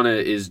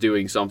 Cortana is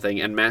doing something,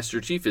 and Master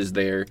Chief is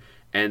there,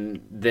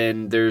 and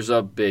then there's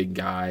a big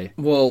guy.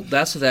 Well,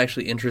 that's what's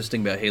actually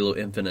interesting about Halo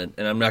Infinite,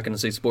 and I'm not going to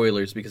say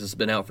spoilers because it's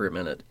been out for a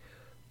minute.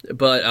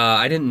 But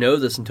I didn't know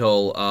this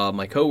until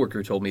my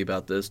coworker told me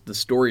about the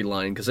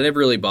storyline, because I never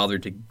really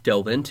bothered to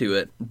delve into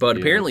it. But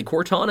apparently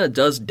Cortana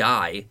does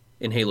die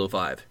in Halo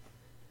 5.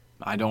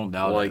 I don't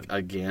doubt Like, it.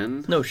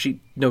 again? No,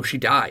 she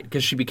died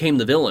because she became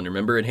the villain.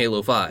 Remember in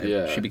Halo 5,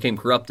 Yeah. she became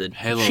corrupted.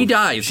 Halo, She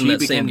dies she in that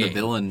became same the game.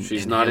 villain.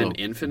 She's in not Halo. in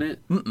Infinite?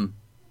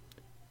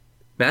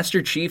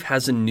 Master Chief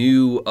has a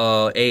new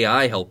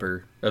AI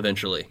helper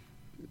eventually.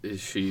 Is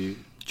she...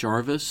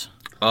 Jarvis.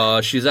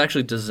 She's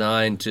actually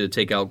designed to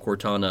take out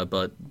Cortana,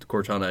 but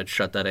Cortana had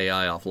shut that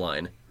AI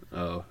offline.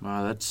 Oh.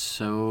 Wow, that's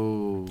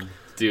so.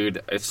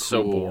 Dude, it's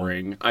so Cool.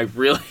 boring. I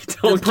really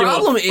don't The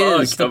problem give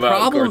a is fuck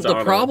about the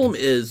Cortana. problem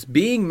is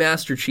being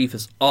Master Chief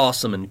is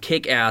awesome and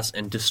kick ass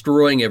and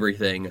destroying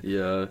everything.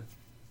 Yeah.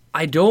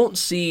 I don't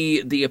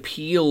see the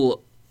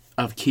appeal.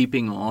 Of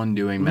keeping on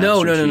doing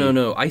Master No.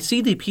 Chief. I see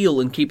the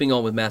appeal in keeping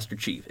on with Master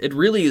Chief. It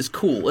really is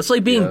cool. It's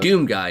like being Yeah.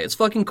 Doom Guy. It's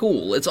fucking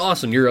cool. It's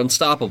awesome. You're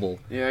unstoppable.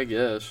 Yeah, I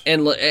guess.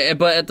 And but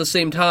at the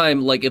same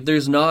time, like if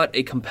there's not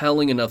a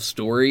compelling enough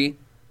story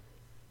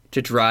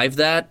to drive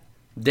that,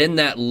 then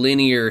that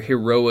linear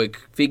heroic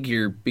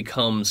figure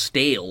becomes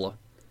stale.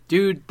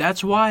 Dude,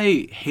 that's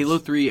why Halo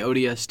 3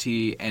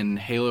 ODST and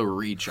Halo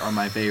Reach are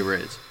my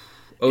favorites.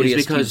 ODST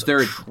It's because is they're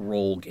a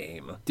troll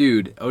game.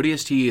 Dude,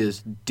 ODST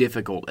is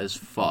difficult as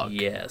fuck.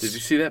 Yes. Did you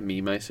see that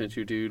meme I sent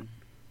you, dude?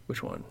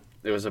 Which one?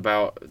 It was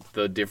about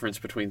the difference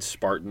between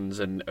Spartans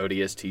and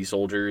ODST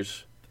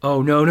soldiers.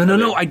 Oh no!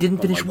 I didn't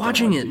finish my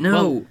watching God, it. dude. No,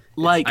 Well,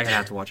 like I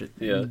have to watch it.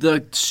 Yeah.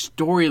 the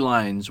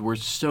storylines were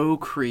so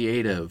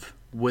creative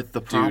with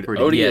the Dude,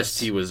 property.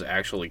 ODST was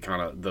actually kind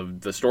of...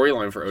 The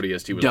storyline for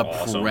ODST was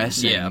awesome.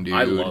 Depressing, Yeah, dude.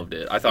 I loved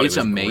it. I thought it's it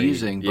was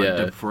amazing, great. but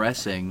Yeah.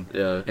 depressing.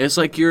 Yeah. It's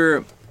like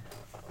you're.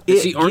 It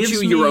See, aren't gives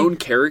you your me- own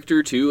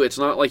character too? It's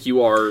not like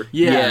you are.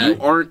 Yeah.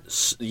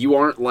 You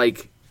aren't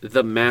like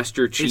the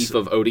Master Chief It's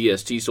of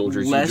ODST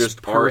soldiers. You less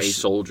just are a pers-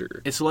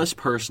 soldier. It's less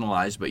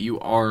personalized, but you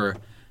are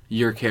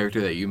your character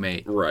that you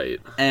make. Right.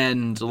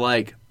 And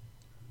like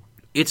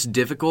it's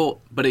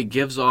difficult, but it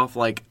gives off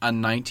like a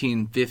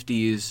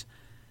 1950s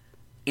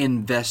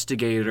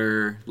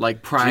investigator,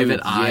 like private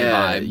Dude, eye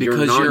yeah, vibe, you're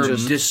because not you're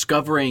just-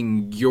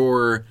 discovering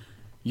your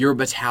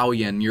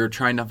battalion. You're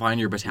trying to find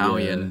your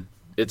battalion.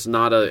 It's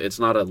not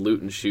a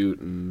loot and shoot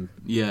and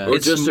or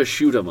It's just a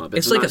shoot 'em up.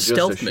 It's like a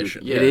stealth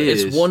mission. Yeah, it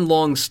is. It's one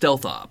long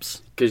stealth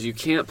ops. Because you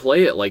can't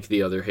play it like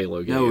the other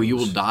Halo games. No, you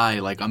will die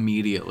like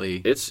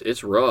immediately.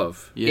 It's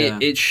rough. Yeah.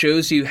 It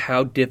shows you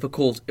how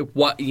difficult.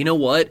 You know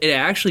what? It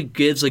actually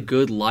gives a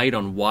good light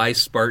on why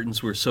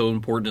Spartans were so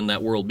important in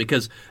that world.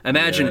 Because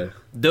imagine,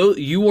 though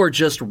you are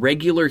just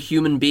regular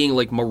human being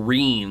like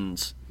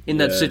Marines in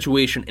that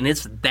situation, and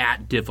it's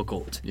that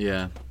difficult.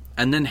 Yeah.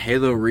 And then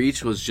Halo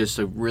Reach was just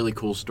a really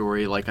cool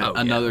story, like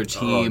another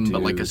team,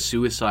 but like a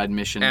suicide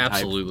mission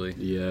Absolutely.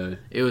 Yeah.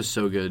 It was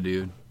so good,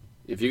 dude.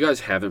 If you guys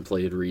haven't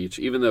played Reach,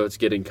 even though it's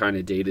getting kind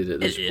of dated at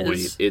this point,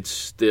 is. it's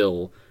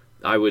still...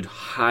 I would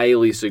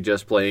highly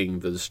suggest playing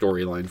the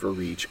storyline for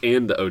Reach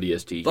and the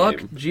ODST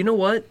game. Do you know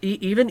what?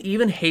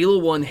 Even Halo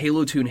 1,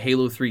 Halo 2, and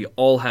Halo 3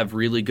 all have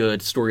really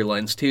good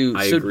storylines too.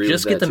 I so agree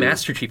just with get that, the too.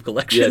 Master Chief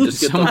Collection. Yeah,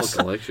 just get the whole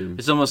collection.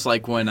 It's almost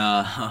like when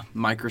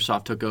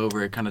Microsoft took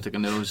over, it kind of took a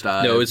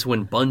nosedive. No, it's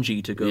when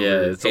Bungie took over.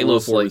 Yeah, it's Halo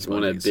almost 4 like was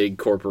when a Bungie's. big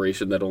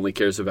corporation that only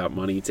cares about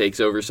money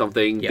takes over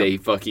something, they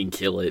fucking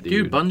kill it, dude.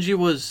 Dude, Bungie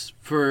was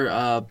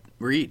for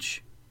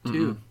Reach,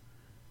 too.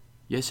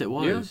 Yes, it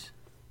was. Yeah.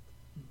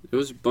 It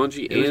was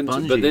Bungie, It was and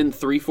Bungie. but then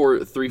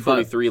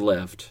 343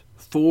 left.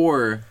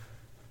 4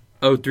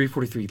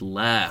 343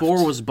 left.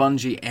 4 was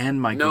Bungie and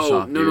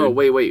Microsoft. No,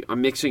 wait.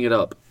 I'm mixing it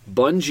up.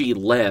 Bungie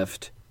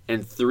left,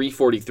 and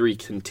 343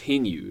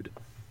 continued.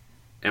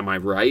 Am I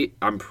right?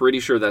 I'm pretty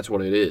sure that's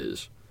what it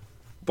is.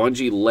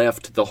 Bungie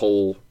left the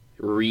whole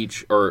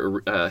Reach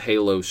or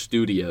Halo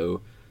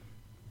studio,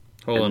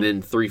 and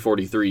then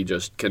 343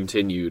 just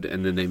continued,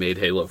 and then they made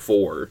Halo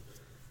 4,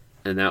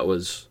 and that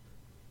was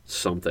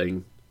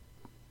something.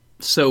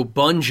 So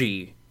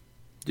Bungie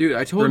Dude,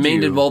 I told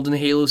remained you. involved in the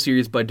Halo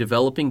series by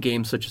developing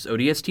games such as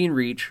ODST and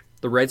Reach.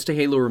 The rights to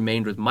Halo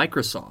remained with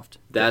Microsoft.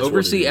 That's to what it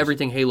oversee is.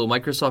 everything Halo,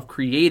 Microsoft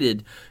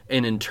created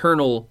an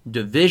internal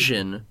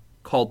division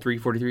called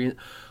 343.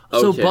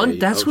 So Okay,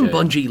 that's when okay.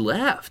 Bungie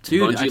left.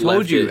 Dude, Bungie I told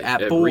left you, it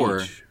at 4.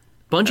 Reach.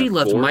 Bungie At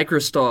left 4?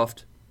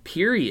 Microsoft,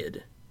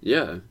 period.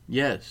 Yeah,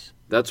 Yes.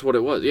 that's what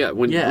it was. Yeah,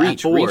 when Yeah,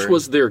 at 4. Reach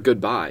was their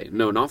goodbye.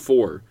 No, not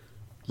 4.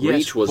 Yes,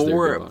 Reach was 4,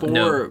 their goodbye. 4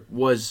 No.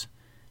 was...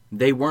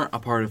 They weren't a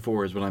part of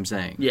 4 is what I'm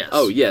saying. Yes.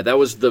 Oh yeah, that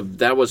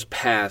was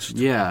past.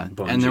 Yeah,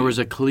 Bungie. and there was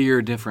a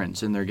clear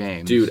difference in their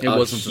games. Dude, It a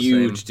wasn't the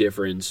huge same.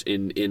 difference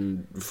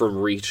in from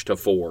Reach to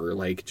 4,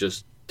 like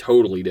just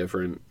totally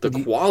different. The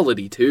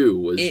quality too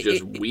was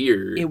just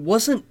weird. It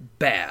wasn't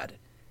bad,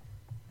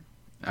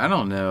 I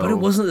don't know. but it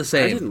wasn't the I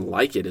same. didn't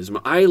like it as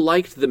much. I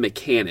liked the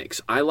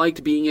mechanics. I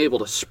liked being able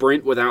to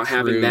sprint without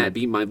having True. that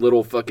be my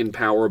little fucking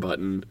power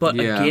button. But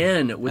Yeah.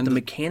 again, with And the the-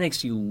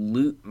 mechanics, you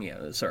loot.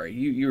 Yeah, sorry,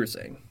 you were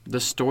saying. The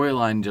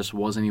storyline just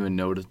wasn't even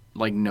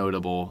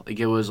notable. Like,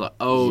 it was like,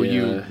 oh, Yeah,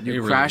 you it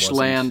really crash wasn't.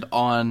 land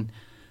on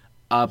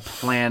a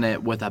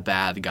planet with a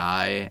bad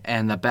guy,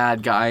 and the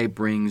bad guy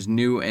brings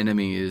new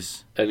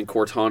enemies. And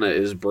Cortana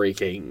is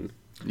breaking.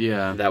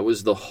 Yeah. That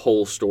was the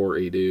whole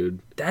story, dude.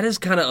 That is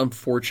kind of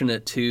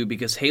unfortunate too,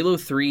 because Halo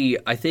 3,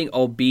 I think,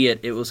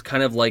 albeit it was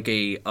kind of like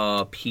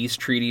a peace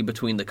treaty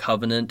between the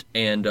Covenant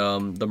and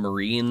the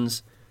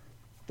Marines,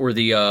 or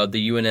the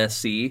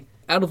UNSC.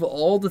 Out of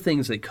all the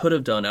things they could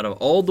have done, out of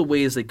all the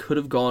ways they could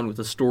have gone with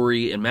the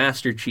story and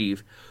Master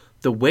Chief,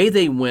 the way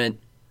they went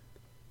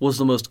was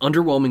the most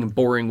underwhelming and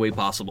boring way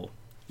possible.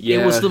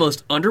 Yeah. It was the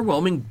most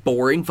underwhelming,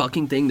 boring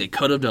fucking thing they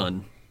could have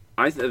done.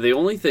 The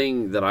only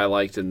thing that I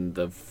liked in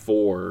the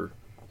 4,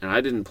 and I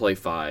didn't play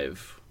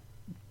 5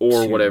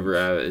 or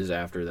whatever is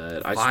after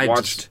that. I 5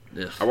 watched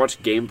just- I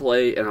watched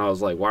gameplay and I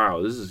was like,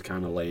 wow, this is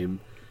kind of lame,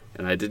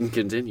 and I didn't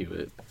continue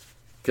it.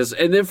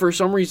 And then for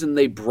some reason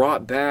they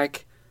brought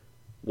back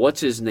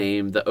what's his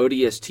name, the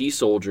ODST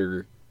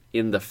soldier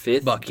in the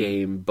 5th Bucky.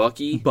 game,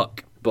 Bucky.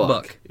 Buck.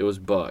 It was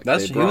Buck.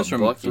 That's They he brought was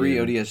from Buck 3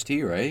 in.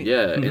 ODST, right?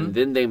 Yeah, and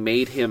then they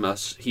made him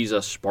he's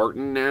a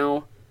Spartan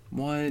now.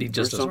 What? He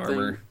just or has something.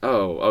 armor.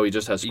 Oh, he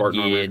just has Spartan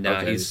armor. Yeah, nah,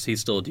 Okay.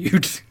 he's still a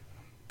dude.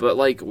 But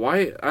like,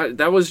 why?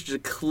 That was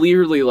just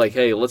clearly like,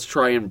 hey, let's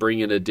try and bring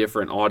in a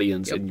different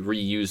audience and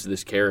reuse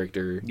this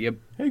character. Yep.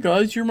 Hey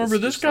guys, you remember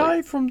It's this just guy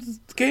like- from the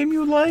game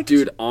you liked?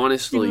 Dude,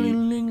 honestly,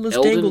 Let's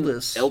tangle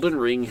this. Elden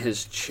Ring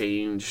has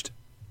changed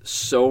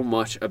so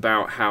much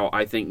about how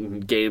I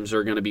think games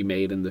are going to be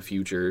made in the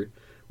future.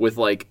 With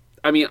like,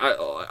 I mean,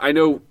 I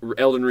know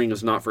Elden Ring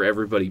is not for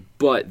everybody,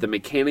 but the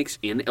mechanics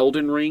in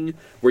Elden Ring,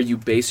 where you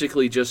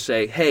basically just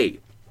say, hey,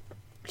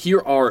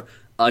 here are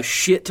a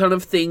shit ton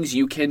of things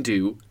you can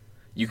do.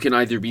 You can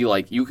either be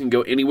like, you can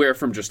go anywhere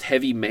from just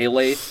heavy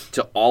melee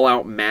to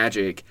all-out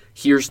magic.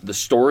 Here's the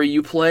story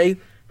you play.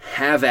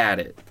 Have at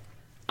it.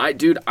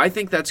 I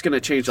think that's going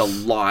to change a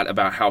lot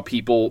about how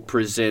people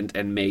present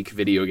and make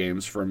video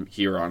games from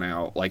here on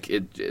out. Like,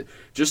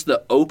 just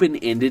the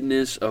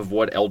open-endedness of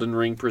what Elden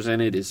Ring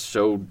presented is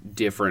so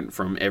different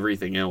from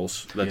everything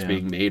else that's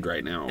being made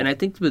right now. And I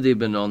think that they've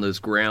been on those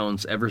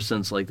grounds ever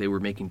since, like, they were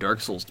making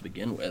Dark Souls to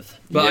begin with.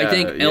 But I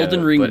think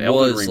Elden Ring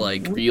was,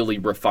 like... really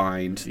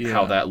refined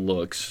how that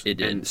looks. It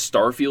did. And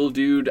Starfield,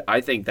 dude, I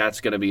think that's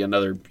going to be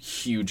another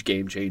huge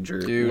game changer.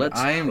 Dude,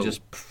 I am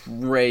just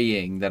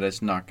praying that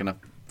it's not going to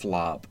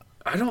flop.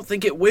 I don't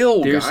think it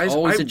will, There's guys.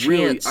 always a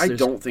chance. I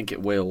don't think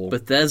it will.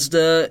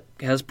 Bethesda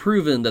has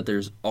proven that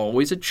there's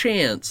always a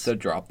chance To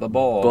drop the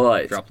ball.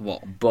 But drop the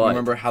ball.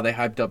 Remember how they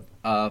hyped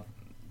up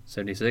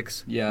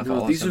 76? Yeah, no,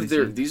 Fallout these are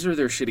 76.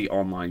 their shitty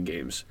online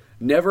games.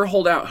 Never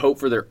hold out hope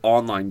for their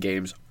online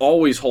games.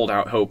 Always hold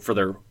out hope for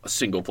their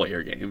single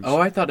player games. Oh,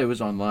 I thought it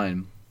was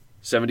online.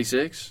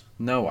 76?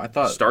 No, I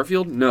thought...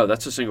 Starfield? No,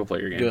 that's a single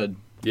player game. Good.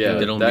 Yeah,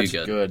 It'll be that's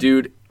good.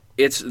 Dude,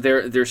 it's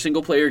their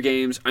single player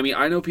games. I mean,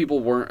 I know people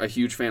weren't a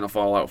huge fan of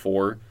Fallout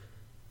 4,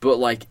 but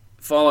like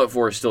Fallout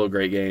 4 is still a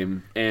great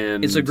game,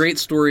 and It's a great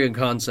story and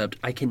concept.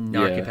 I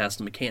cannot get past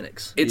the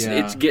mechanics.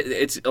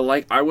 It's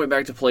like I went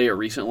back to play it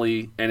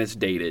recently, and it's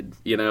dated.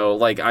 You know,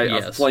 like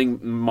I'm playing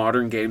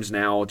modern games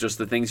now. Just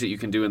the things that you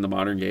can do in the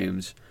modern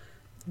games,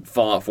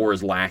 Fallout 4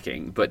 is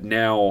lacking. But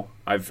now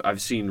I've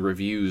seen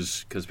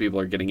reviews because people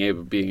are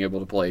being able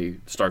to play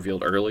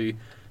Starfield early.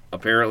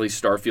 Apparently,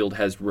 Starfield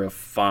has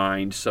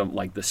refined some,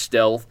 like the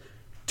stealth,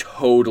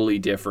 totally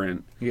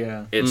different.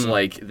 Yeah. It's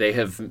like they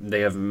have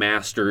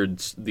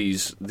mastered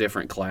these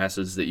different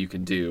classes that you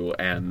can do,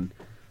 and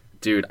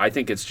dude, I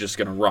think it's just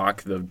gonna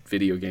rock the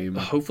video game.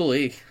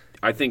 Hopefully.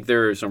 I think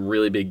there are some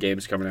really big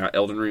games coming out.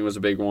 Elden Ring was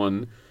a big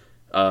one.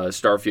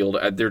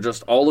 Starfield. They're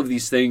just all of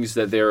these things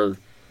that they're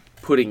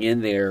putting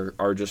in there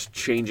are just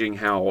changing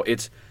how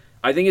it's.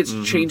 I think it's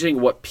changing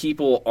what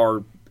people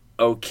are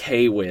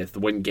okay with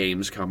when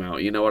games come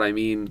out. You know what I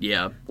mean?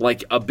 Yeah.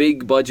 Like a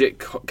big budget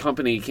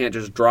company can't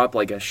just drop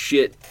like a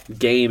shit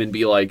game and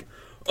be like,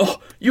 "Oh,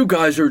 you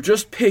guys are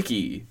just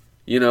picky."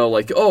 You know,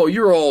 like, "Oh,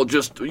 you're all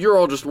just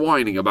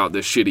whining about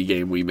this shitty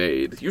game we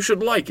made. You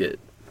should like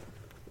it."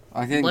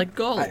 I think Like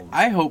Gollum.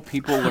 I hope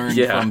people learn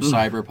from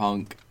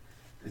Cyberpunk.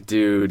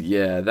 Dude,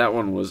 yeah, that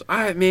one was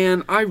I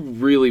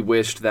really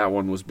wished that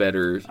one was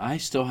better. I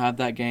still have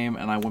that game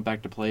and I went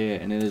back to play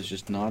it and it is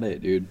just not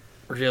it, dude.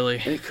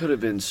 Really? It could have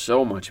been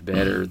so much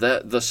better.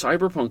 The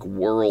Cyberpunk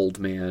world,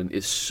 man,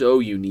 is so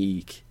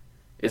unique.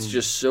 It's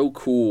just so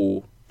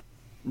cool.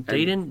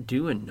 They didn't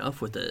do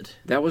enough with it.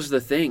 That was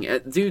the thing.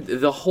 Dude,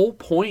 the whole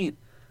point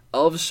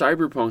of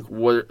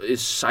Cyberpunk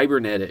is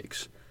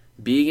cybernetics.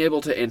 Being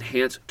able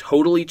to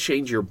totally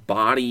change your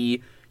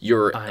body,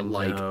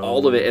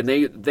 all of it.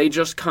 And they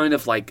just kind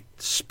of like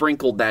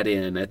sprinkled that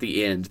in at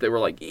the end. They were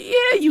like,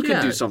 yeah, you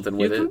can do something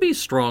with it. You can be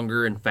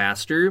stronger and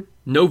faster.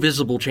 No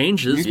visible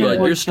changes,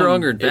 but you're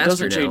stronger and faster. It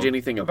doesn't change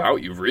anything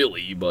about you,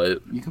 really,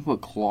 but you can put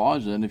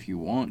claws in if you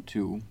want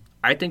to.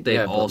 I think they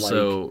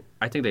also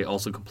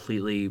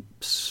completely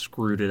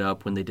screwed it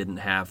up when they didn't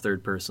have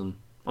third person.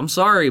 I'm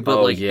sorry,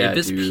 but if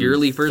it's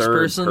purely first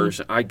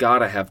person, I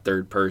gotta have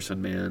third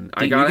person, man.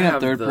 I gotta gotta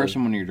have third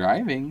person when you're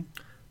driving.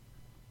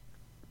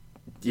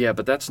 Yeah,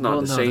 but that's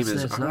not the same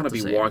as I want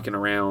to be walking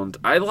around.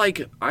 I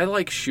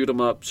like shoot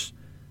 'em ups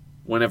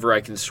whenever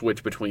I can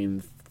switch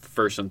between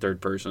first and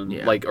third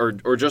person, like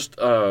or just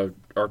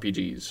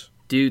RPGs.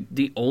 Dude,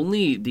 the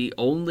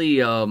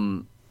only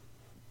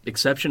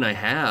exception I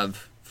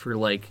have for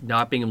like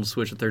not being able to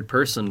switch to third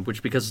person,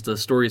 which because the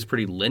story is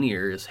pretty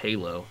linear, is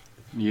Halo.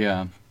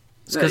 Yeah,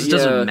 it's because it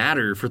doesn't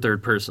matter for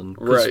third person,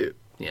 right?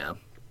 Yeah.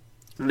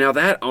 Now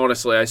that,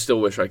 honestly, I still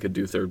wish I could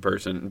do third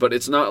person, but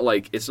it's not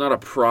a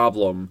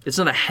problem. It's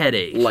not a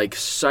headache. Like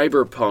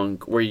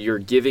Cyberpunk, where you're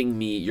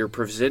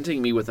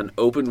presenting me with an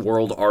open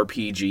world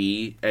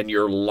RPG and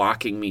you're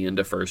locking me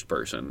into first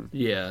person.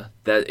 Yeah.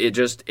 That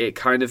it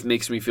kind of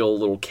makes me feel a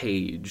little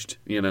caged,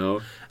 you know?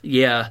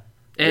 Yeah.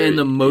 And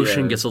the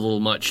motion gets a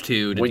little much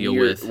too to deal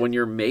with. When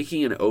you're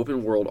making an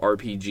open world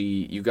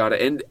RPG, you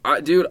gotta,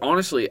 dude,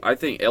 honestly, I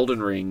think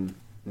Elden Ring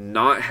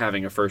not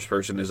having a first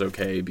person is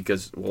okay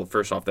because, well,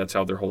 first off, that's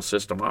how their whole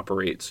system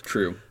operates.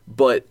 True.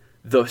 But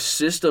the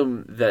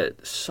system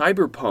that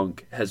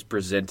Cyberpunk has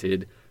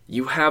presented,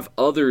 you have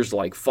others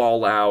like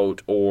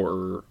Fallout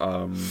or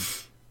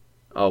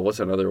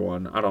what's another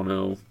one? I don't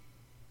know.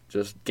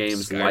 Just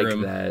games Skyrim.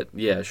 like that.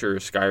 Yeah, sure,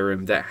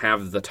 Skyrim, that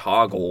have the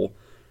toggle.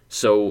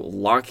 So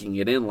locking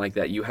it in like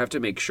that, you have to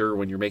make sure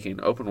when you're making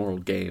an open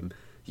world game,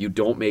 you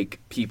don't make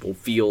people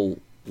feel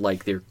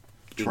like they're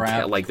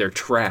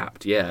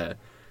trapped. Yeah.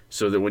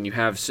 So that when you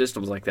have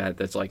systems like that,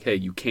 that's like, hey,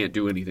 you can't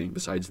do anything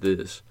besides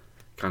this,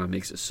 kind of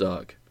makes it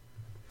suck.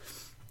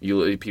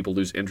 People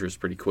lose interest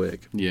pretty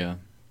quick. Yeah.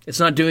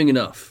 It's not doing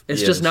enough.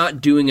 It's just not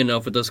doing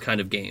enough with those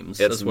kind of games.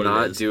 That's what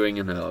not it is. doing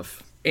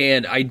enough.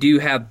 And I do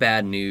have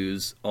bad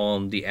news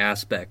on the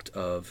aspect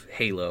of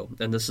Halo,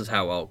 and this is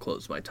how I'll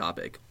close my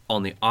topic.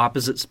 On the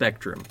opposite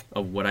spectrum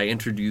of what I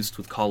introduced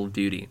with Call of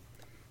Duty,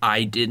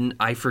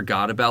 I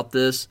forgot about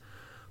this,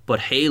 But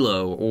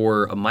Halo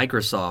or a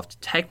Microsoft,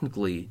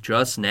 technically,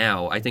 just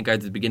now, I think at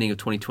the beginning of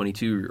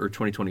 2022 or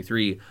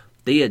 2023,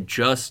 they had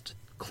just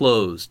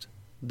closed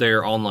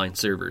their online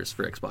servers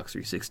for Xbox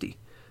 360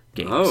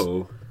 games.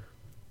 Oh.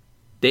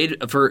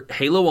 For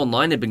Halo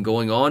Online had been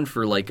going on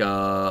for like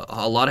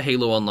a lot of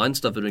Halo Online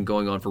stuff had been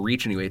going on for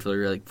Reach anyway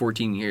for like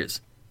 14 years.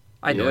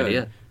 I had no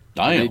idea.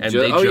 Damn. And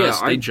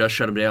they just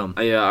shut them down.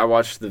 I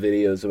watched the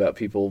videos about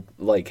people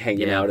like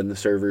hanging out in the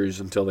servers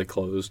until they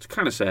closed.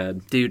 Kind of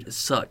sad. Dude, it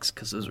sucks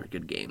because those are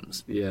good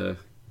games. Yeah.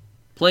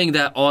 Playing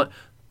that on...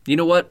 You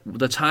know what?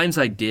 The times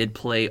I did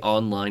play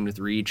online with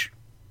Reach,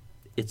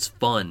 it's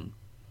fun.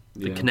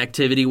 The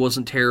connectivity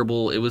wasn't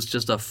terrible. It was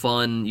just a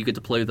fun... You get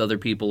to play with other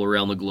people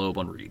around the globe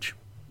on Reach.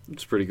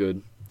 It's pretty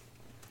good.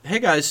 Hey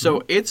guys,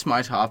 so it's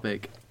my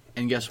topic,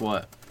 and guess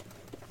what?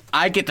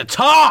 I get to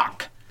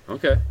talk!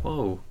 Okay.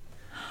 Whoa.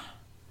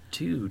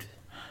 Dude.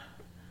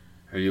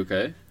 Are you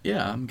okay?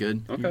 Yeah, I'm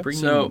good. Okay.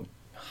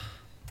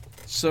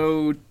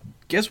 So,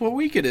 guess what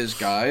week it is,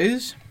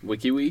 guys?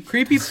 Wiki Week?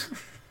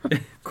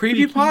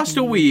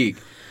 Creepypasta week.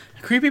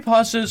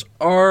 Creepypastas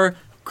are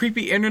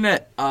creepy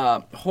internet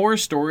horror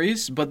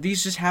stories, but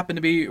these just happen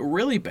to be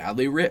really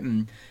badly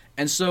written.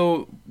 And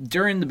so,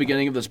 during the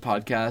beginning of this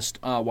podcast,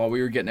 while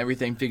we were getting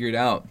everything figured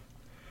out,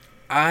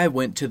 I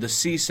went to the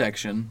C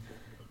section.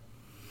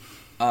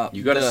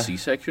 You got a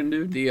C-section,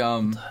 dude? The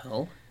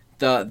hell?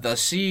 The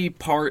C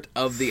part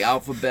of the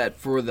alphabet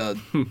for the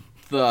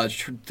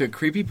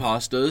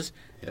creepypastas,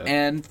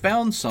 and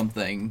found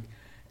something.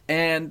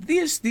 And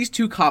these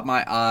two caught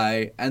my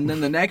eye, and then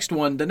the next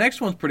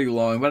one's pretty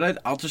long, but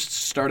I'll just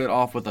start it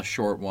off with a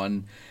short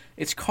one.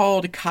 It's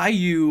called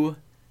Caillou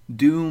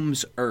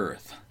Dooms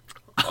Earth.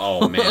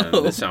 Oh man,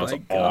 this sounds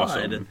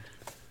awesome.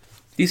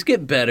 These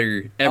get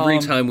better every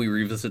time we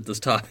revisit this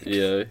topic.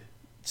 Yeah.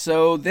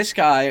 So this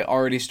guy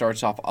already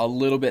starts off a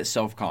little bit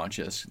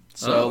self-conscious.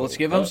 So let's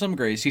give him some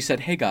grace. He said,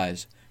 "Hey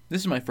guys,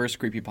 this is my first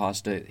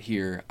creepypasta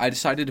here. I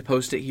decided to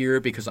post it here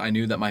because I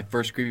knew that my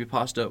first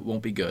creepypasta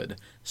won't be good.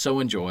 So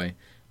enjoy."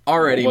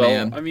 Already,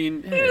 man. I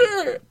mean,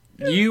 hey.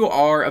 You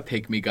are a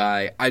pick-me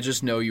guy. I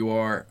just know you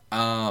are.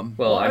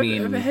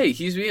 Hey,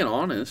 he's being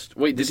honest.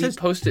 Wait, did he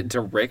post it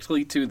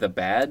directly to the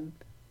bad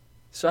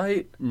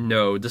site?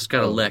 No, this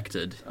got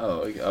elected.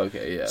 Oh,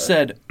 okay, yeah.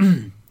 Said,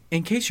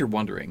 in case you're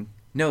wondering,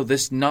 no,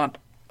 this not...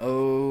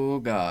 Oh,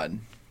 God.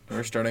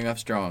 We're starting off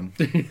strong.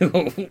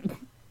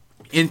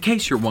 In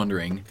case you're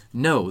wondering,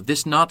 no,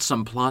 this not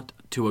some plot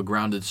to a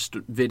grounded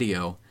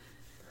video.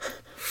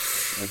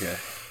 Okay.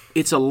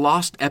 It's a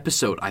lost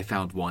episode I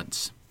found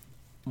once.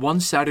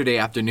 One Saturday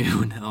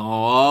afternoon.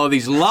 Oh,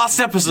 these lost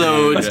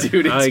episodes!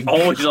 Dude, it's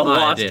always a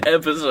lost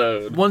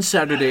episode. One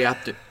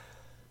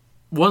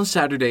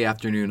Saturday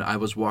afternoon, I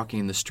was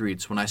walking in the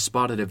streets when I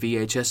spotted a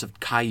VHS of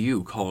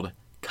Caillou called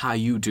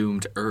Caillou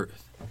Doomed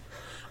Earth.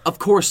 Of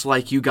course,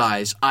 like you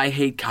guys, I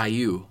hate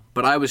Caillou,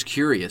 but I was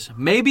curious.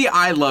 Maybe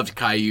I loved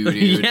Caillou,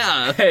 dude.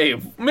 Yeah. Hey,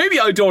 maybe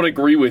I don't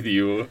agree with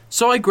you.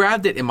 So I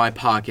grabbed it in my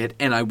pocket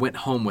and I went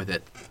home with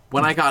it.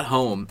 When I got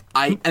home,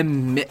 I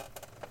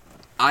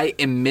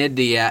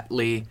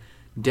immediately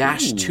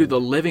dashed to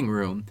the living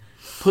room,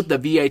 put the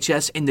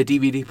VHS in the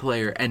DVD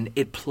player, and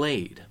it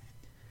played.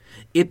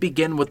 It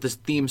began with the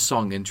theme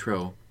song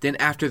intro. Then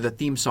after the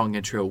theme song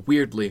intro,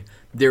 weirdly,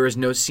 there is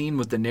no scene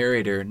with the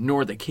narrator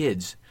nor the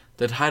kids.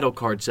 The title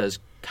card says,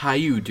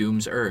 Caillou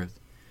Dooms Earth.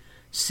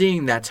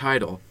 Seeing that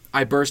title,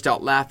 I burst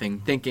out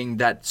laughing, thinking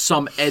that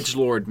some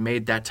edgelord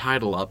made that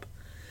title up.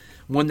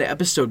 When the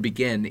episode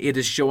began, it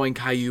is showing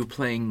Caillou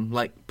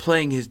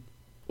playing his...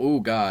 Oh,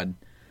 God.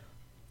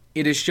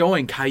 It is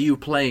showing Caillou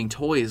playing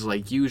toys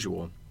like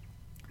usual.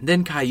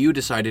 Then Caillou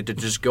decided to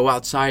just go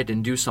outside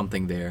and do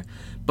something there.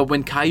 But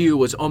when Caillou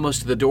was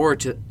almost to the door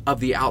of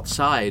the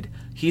outside,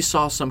 he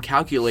saw some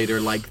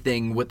calculator-like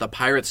thing with a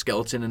pirate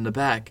skeleton in the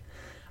back.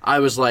 I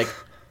was like,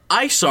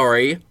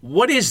 sorry,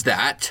 what is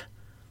that?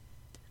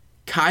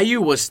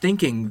 Caillou was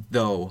thinking,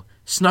 though,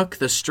 snuck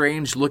the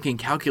strange-looking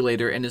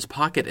calculator in his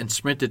pocket and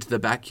sprinted to the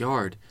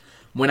backyard.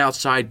 When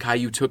outside,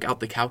 Caillou took out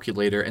the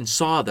calculator and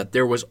saw that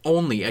there was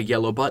only a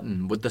yellow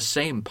button with the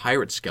same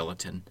pirate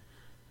skeleton.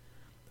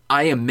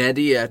 I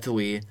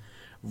immediately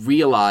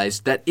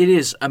realized that it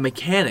is a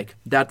mechanic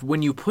that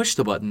when you push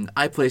the button,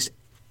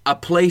 a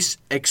place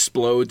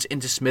explodes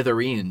into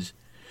smithereens.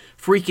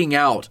 Freaking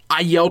out,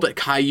 I yelled at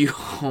Caillou.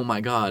 Oh my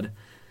God.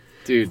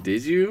 Dude,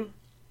 did you?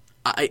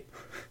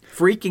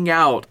 Freaking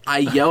out, I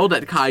yelled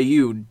at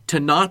Caillou to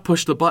not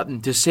push the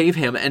button to save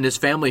him and his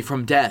family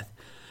from death.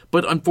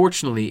 But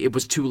unfortunately, it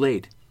was too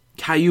late.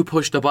 Caillou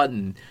pushed the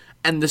button,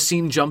 and the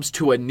scene jumps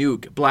to a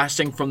nuke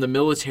blasting from the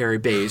military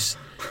base.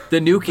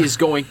 The nuke is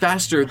going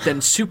faster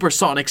than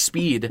supersonic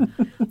speed.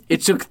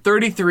 It took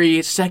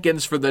 33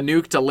 seconds for the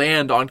nuke to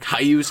land on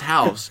Caillou's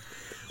house.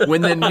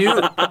 When the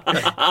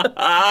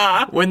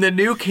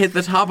nuke hit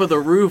the top of the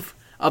roof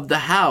of the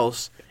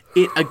house,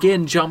 it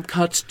again jump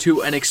cuts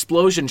to an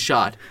explosion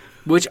shot,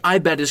 which I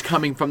bet is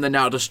coming from the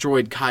now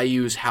destroyed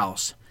Caillou's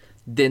house.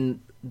 Then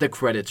the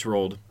credits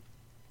rolled.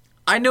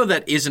 I know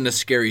that isn't a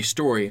scary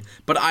story,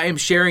 but I am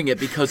sharing it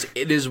because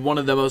it is one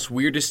of the most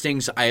weirdest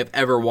things I have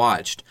ever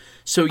watched.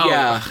 So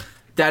yeah,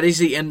 that is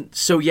the end.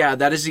 So yeah,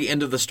 that is the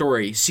end of the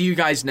story. See you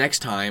guys next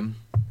time.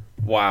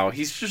 Wow,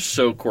 he's just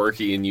so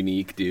quirky and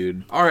unique,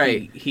 dude. All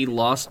right. He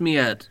lost me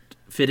at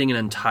fitting an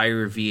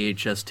entire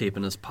VHS tape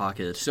in his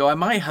pocket. So I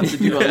might have to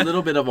do a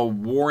little bit of a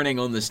warning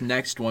on this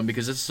next one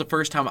because this is the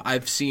first time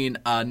I've seen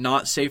a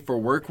not safe for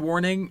work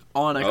warning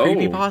on a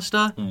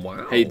creepypasta.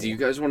 Wow. Hey, do you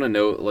guys want to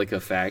know like a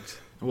fact?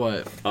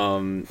 What?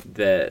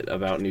 That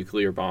about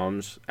nuclear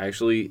bombs.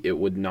 Actually, it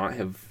would not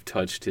have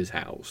touched his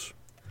house.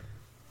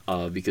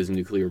 Because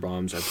nuclear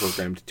bombs are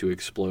programmed to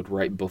explode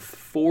right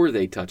before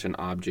they touch an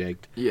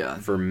object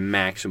for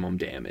maximum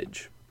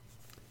damage.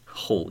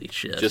 Holy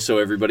shit. Just so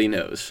everybody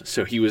knows.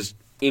 So he was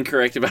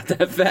incorrect about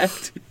that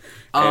fact,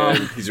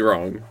 and he's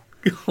wrong.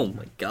 Oh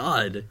my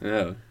god.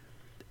 Yeah.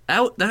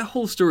 That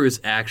whole story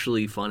is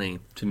actually funny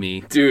to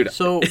me. Dude.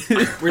 So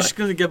we're just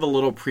going to give a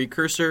little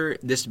precursor.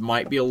 This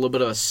might be a little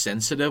bit of a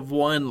sensitive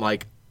one,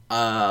 like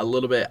a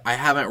little bit. I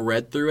haven't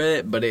read through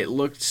it, but it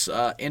looks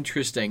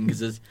interesting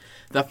because it's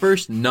the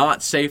first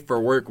not safe for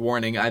work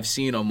warning I've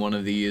seen on one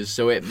of these.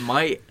 So it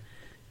might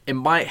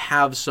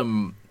have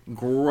some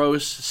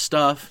gross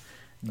stuff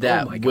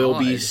that will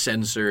be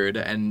censored,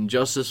 and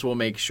Justice will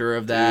make sure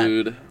of that.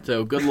 Dude.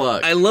 So good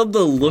luck. I love the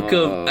look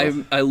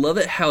of... I love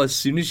it how as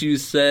soon as you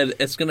said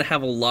it's going to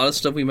have a lot of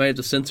stuff we might have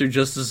to censor,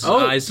 Justice's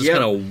eyes just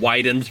kind of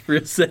widened for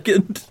a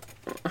second.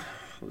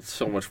 It's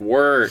so much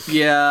work.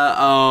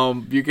 Yeah,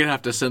 you're going to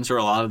have to censor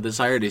a lot of this.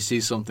 I already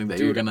see something that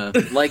you're going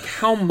to... Like,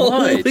 how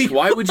much?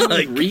 Why would you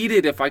read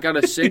it if I got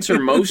to censor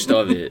most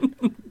of it?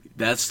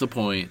 That's the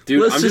point.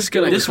 Dude, I'm just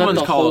going to This cut one's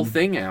the called whole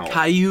thing out.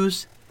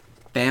 Caillou's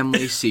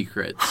Family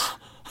Secrets.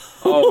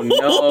 Oh, no.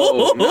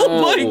 Oh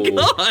my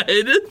god!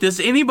 Does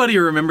anybody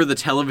remember the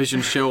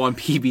television show on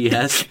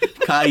PBS,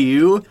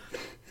 Caillou?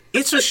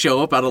 It's a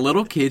show about a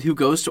little kid who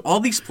goes to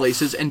all these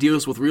places and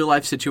deals with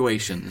real-life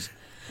situations.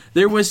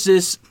 There was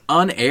this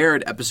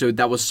unaired episode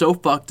that was so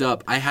fucked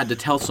up, I had to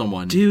tell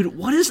someone. Dude,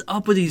 what is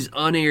up with these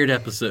unaired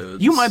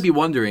episodes? You might be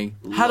wondering,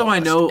 how do I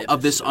know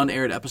of this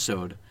unaired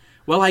episode?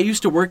 Well, I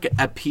used to work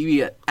at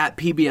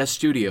PBS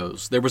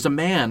Studios. There was a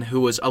man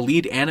who was a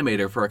lead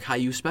animator for a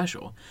Caillou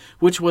special,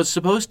 which was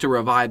supposed to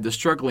revive the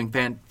struggling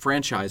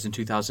franchise in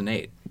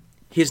 2008.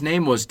 His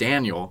name was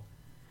Daniel.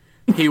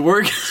 He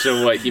worked...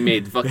 So what, he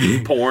made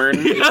fucking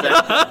porn?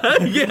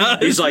 Yeah.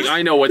 He's like,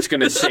 I know what's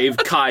gonna save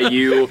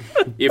Caillou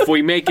if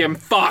we make him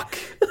fuck.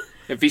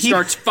 If he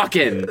starts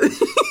fucking.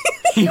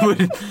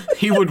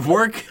 He would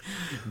work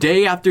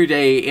day after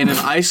day in an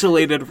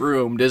isolated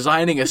room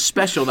designing a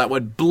special that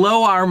would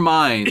blow our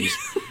minds.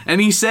 And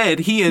he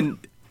said,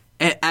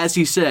 as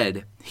he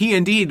said, he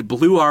indeed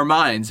blew our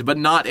minds, but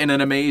not in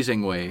an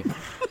amazing way.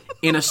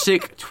 In a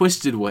sick,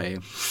 twisted way.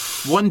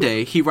 One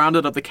day, he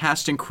rounded up the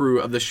cast and crew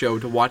of the show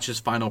to watch his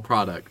final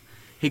product.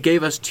 He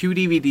gave us 2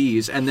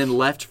 DVDs and then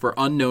left for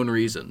unknown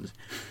reasons.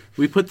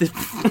 We put the...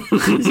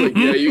 He's like,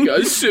 yeah, you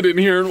guys sit in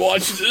here and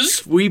watch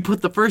this. We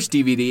put the first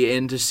DVD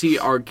in to see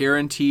our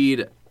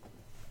guaranteed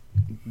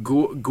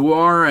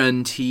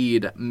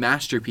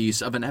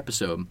masterpiece of an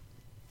episode.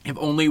 If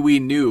only we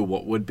knew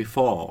what would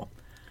befall.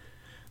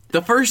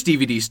 The first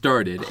DVD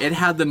started. It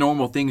had the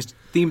normal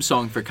theme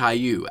song for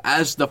Caillou,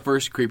 as the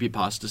first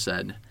creepypasta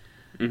said.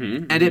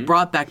 And it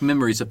brought back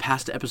memories of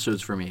past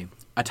episodes for me.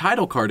 A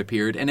title card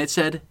appeared, and it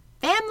said,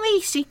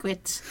 Family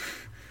Secrets.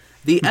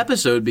 The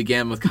episode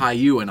began with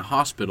Caillou in a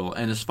hospital,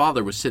 and his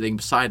father was sitting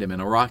beside him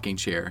in a rocking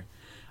chair.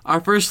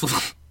 Our first...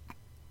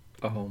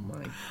 Oh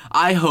my...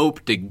 I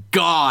hope to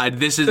God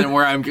this isn't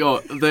where I'm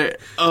going.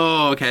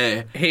 Oh,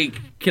 okay. Hey,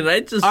 can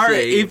I just All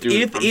right, say...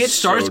 if it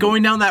starts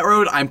going down that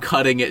road, I'm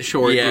cutting it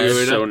short, Yeah,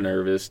 dude. I'm so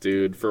nervous,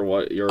 dude, for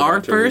what you're Our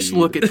about to first read.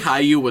 look at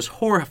Caillou was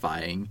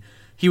horrifying.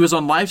 He was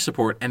on life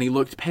support, and he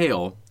looked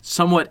pale,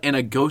 somewhat in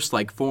a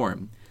ghost-like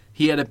form.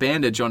 He had a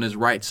bandage on his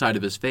right side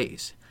of his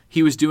face.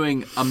 He was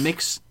doing a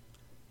mix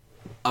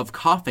of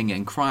coughing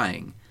and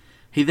crying.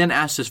 He then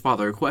asked his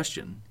father a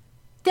question.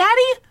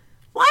 Daddy,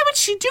 why would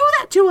she do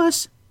that to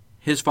us?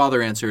 His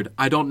father answered,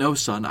 I don't know,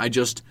 son.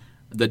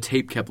 The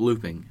tape kept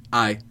looping.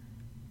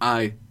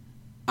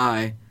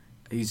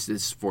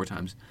 This 4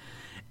 times.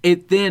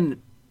 It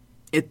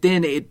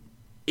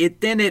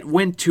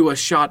went to a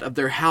shot of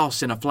their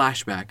house in a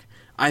flashback.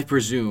 I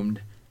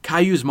presumed.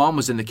 Caillou's mom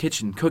was in the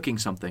kitchen cooking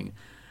something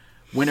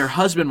when her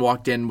husband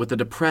walked in with a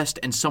depressed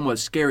and somewhat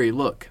scary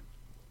look.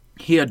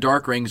 He had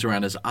dark rings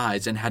around his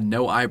eyes and had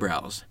no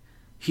eyebrows.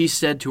 He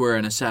said to her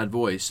in a sad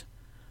voice,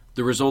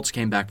 the results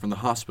came back from the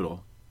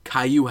hospital.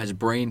 Caillou has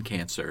brain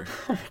cancer.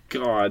 Oh,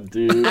 God,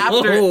 dude.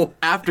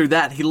 After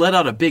that, he let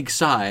out a big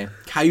sigh.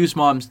 Caillou's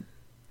mom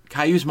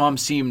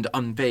seemed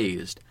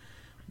unfazed.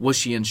 Was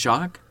she in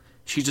shock?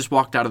 She just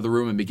walked out of the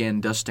room and began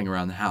dusting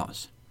around the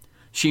house.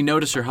 She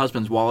noticed her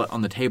husband's wallet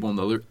on the table in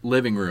the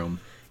living room.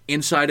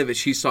 Inside of it,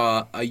 she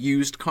saw a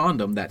used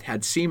condom that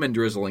had semen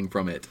drizzling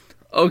from it.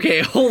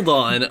 Okay, hold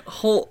on.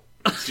 What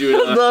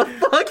the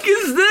fuck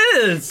is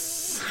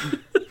this?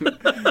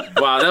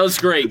 Wow, that was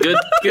great. Good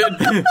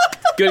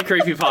Good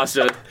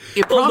creepypasta.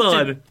 It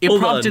on,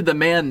 prompted the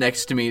man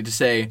next to me to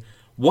say,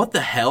 "What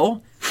the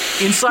hell?"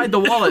 Inside the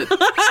wallet.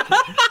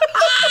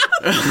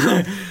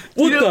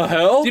 What the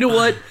hell? You know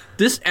what?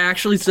 This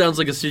actually sounds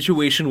like a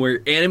situation where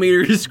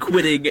animator is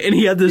quitting, and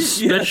he had this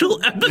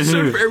special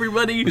episode for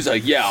everybody. He's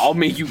like, yeah, I'll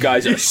make you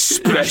guys a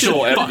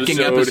special fucking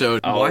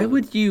episode. Why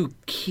would you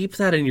keep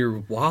that in your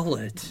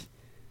wallet?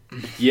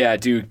 Yeah,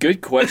 dude,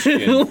 good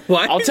question.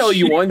 Why I'll tell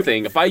you one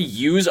thing. If I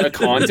use a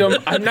condom,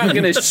 I'm not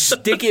going to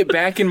stick it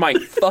back in my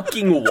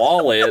fucking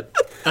wallet.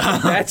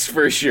 That's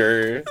for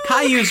sure.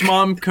 Caillou's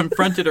mom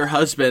confronted her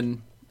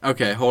husband.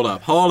 Okay, hold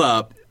up.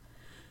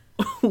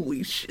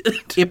 Holy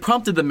shit. It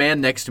prompted the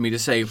man next to me to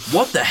say,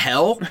 "What the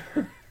hell?"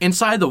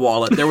 Inside the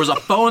wallet, there was a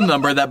phone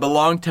number that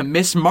belonged to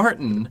Miss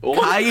Martin,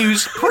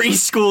 Caillou's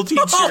preschool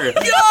teacher. Oh,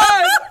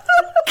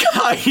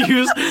 God!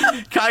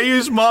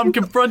 Caillou's mom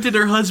confronted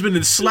her husband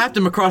and slapped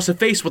him across the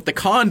face with the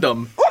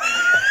condom.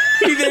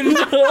 He then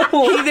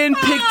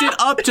picked it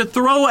up to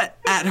throw it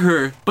at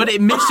her, but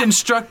it missed and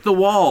stuck to the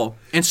wall.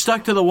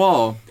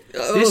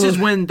 This is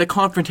when the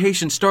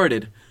confrontation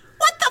started.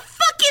 "What the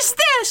fuck is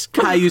this?"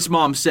 Caillou's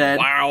mom said.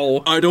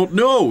 Wow. "I don't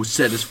know,"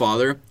 said his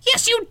father.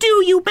 "Yes, you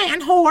do, you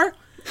man whore."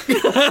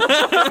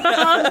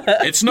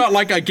 "It's not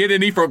like I get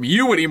any from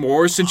you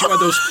anymore since you had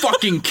those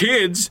fucking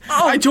kids.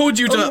 I told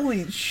you to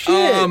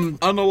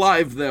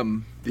unalive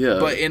them." Yeah.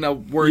 But in a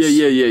worse...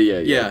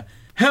 Yeah.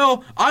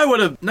 Hell, I would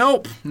have...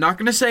 Nope, not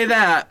gonna say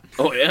that.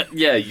 Oh,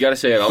 yeah, you gotta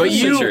say it. I'll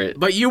censor it.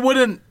 But you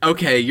wouldn't...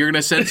 Okay, you're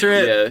gonna censor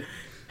it? Yeah.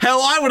 Hell,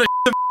 I would have...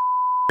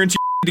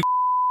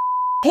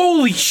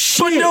 Holy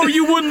shit! But no,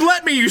 you wouldn't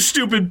let me, you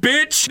stupid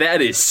bitch!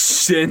 That is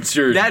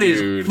censored, That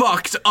dude. is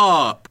fucked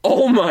up.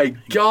 Oh my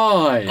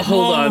god.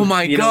 Hold on. Oh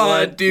my You know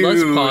God, what? dude.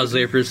 Let's pause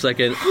there for a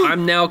second.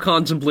 I'm now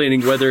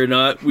contemplating whether or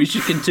not we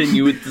should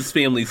continue with this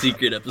family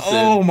secret episode.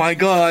 Oh my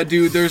god,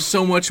 dude, there's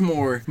so much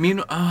more.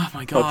 Oh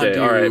my god, Okay,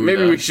 dude. alright,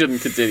 maybe we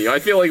shouldn't continue. I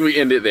feel like we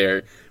end it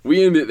there.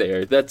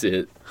 That's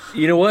it.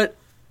 You know what?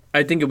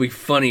 I think it'd be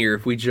funnier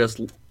if we just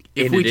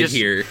ended it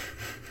here.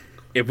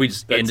 If we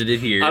just ended it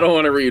here. I don't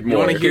want to read more. You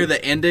want to hear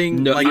the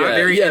ending? No, like the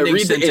very ending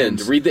read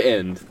sentence. Read the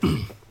end.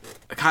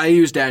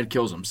 Caillou's dad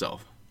kills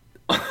himself.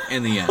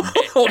 In the end.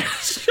 Oh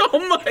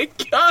my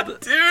god,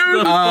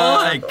 dude!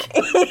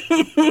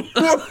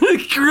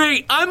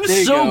 Great. I'm There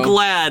you so go.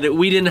 glad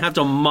we didn't have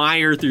to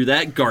mire through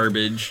that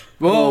garbage.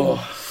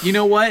 Well, you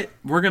know what?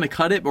 We're going to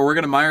cut it, but we're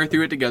going to mire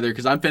through it together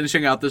because I'm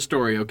finishing out this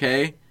story,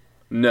 okay?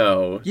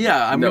 No.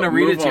 Yeah, I'm going to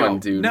read it to you.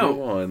 Dude. No.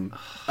 Move on.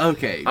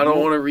 Okay. I don't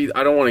want to read.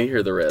 I don't want to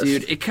hear the rest.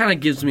 Dude, it kind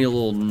of gives me a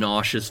little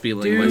nauseous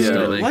feeling in my Dude,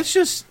 stomach. let's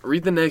just...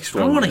 read the next I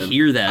one. don't want to man.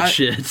 hear that I-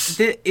 shit.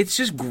 It's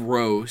just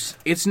gross.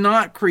 It's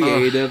not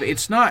creative.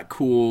 It's not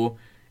cool.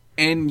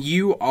 And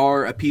you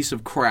are a piece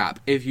of crap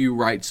if you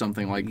write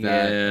something like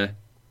that.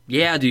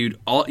 Yeah, dude.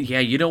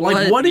 You know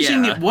Like, what?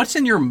 what's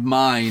in your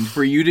mind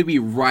for you to be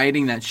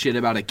writing that shit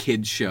about a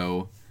kid's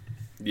show?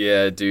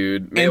 Yeah,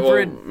 dude. And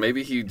for it-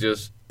 Maybe he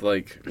just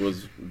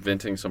was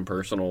venting some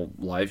personal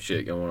life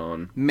shit going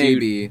on.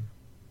 Maybe.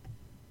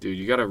 Dude,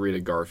 you gotta read a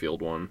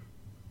Garfield one.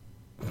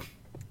 You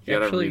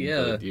gotta Actually, read.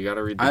 yeah. You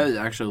gotta read I was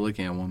actually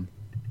looking at one.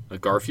 a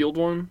Garfield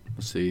one.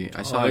 Let's see.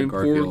 I saw a Time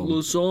for Garfield.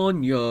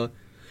 lasagna.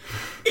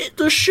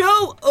 The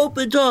show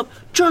opened up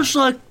just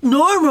like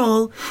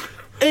normal,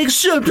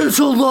 except it's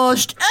a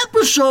lost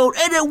episode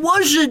and it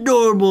wasn't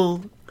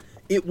normal.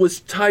 It was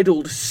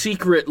titled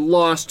Secret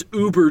Lost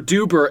Uber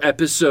Duber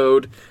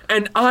Episode,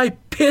 and I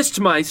pissed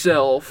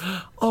myself.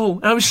 Oh,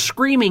 and I was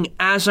screaming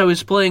as I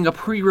was playing a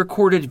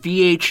pre-recorded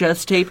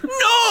VHS tape.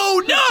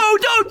 No,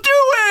 don't do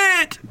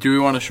it! Do we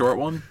want a short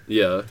one?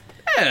 Yeah.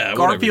 Yeah,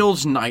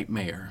 Garfield's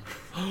Nightmare.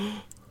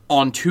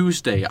 On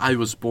Tuesday, I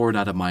was bored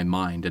out of my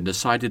mind and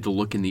decided to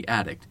look in the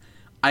attic.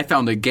 I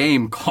found a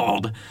game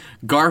called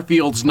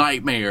Garfield's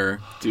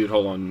Nightmare. Dude,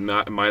 hold on.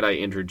 Might I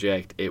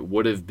interject? It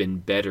would have been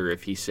better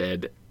if he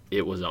said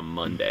it was a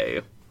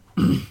Monday.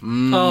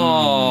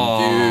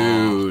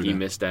 Oh, Dude. He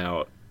missed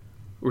out.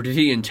 or did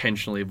he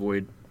intentionally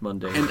avoid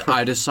Monday? And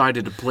I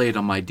decided to play it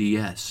on my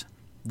DS.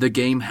 The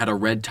game had a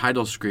red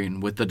title screen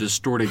with a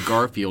distorted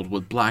Garfield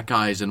with black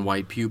eyes and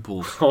white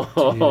pupils.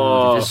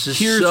 This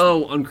is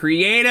so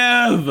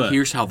uncreative.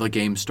 Here's how the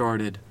game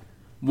started.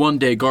 One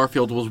day,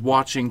 Garfield was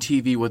watching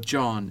TV with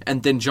John,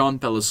 and then John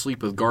fell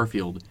asleep with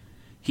Garfield.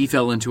 He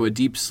fell into a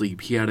deep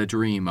sleep. He had a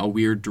dream, a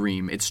weird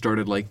dream. It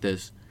started like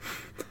this.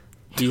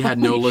 He had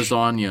no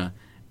lasagna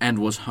and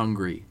was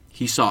hungry.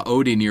 He saw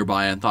Odie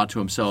nearby and thought to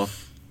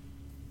himself,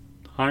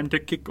 "Time to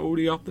kick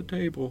Odie off the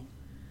table."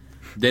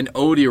 Then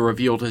Odie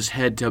revealed his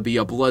head to be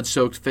a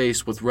blood-soaked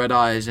face with red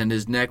eyes, and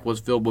his neck was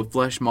filled with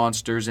flesh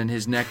monsters, and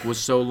his neck was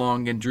so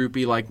long and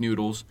droopy like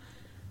noodles.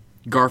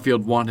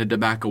 Garfield wanted to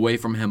back away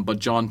from him, but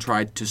John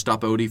tried to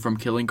stop Odie from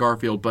killing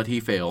Garfield, but he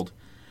failed.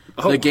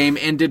 The game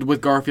ended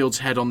with Garfield's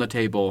head on the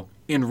table.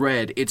 In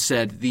red, it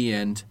said, "The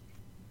end."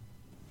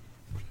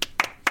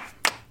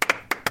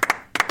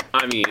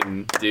 I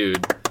mean,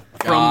 dude,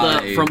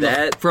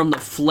 From the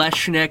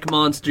flesh neck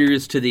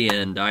monsters to the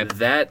end.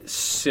 that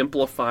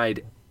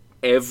simplified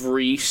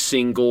every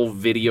single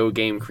video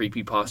game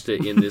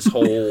creepypasta in this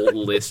whole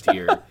list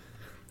here.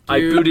 I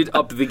booted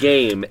up the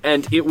game,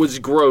 and it was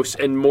gross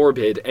and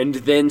morbid, and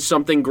then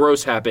something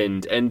gross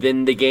happened, and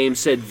then the game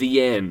said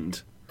the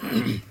end.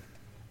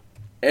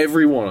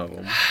 Every one of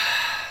them.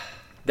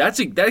 That's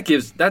a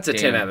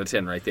 10 out of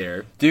 10 right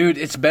there. Dude,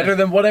 it's better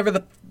than whatever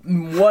that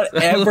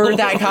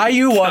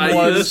Caillou one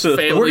was.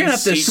 We're gonna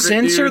have to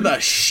censor the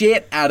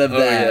shit out of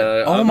that.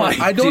 Yeah. Oh my!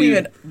 I don't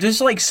even just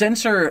like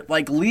censor,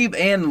 like leave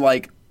in,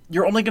 like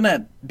you're only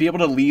gonna be able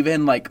to leave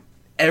in like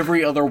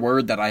every other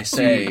word that I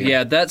say.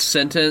 Yeah, that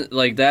sentence,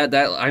 like that,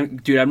 I'm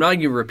not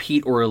gonna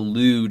repeat or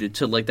allude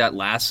to like that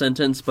last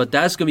sentence, but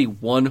that's gonna be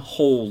one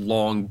whole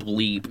long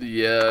bleep.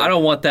 Yeah. I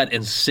don't want that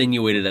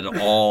insinuated at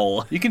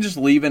all. You can just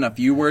leave in a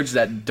few words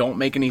that don't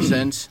make any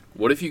sense.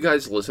 What if you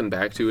guys listen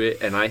back to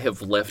it and I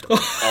have left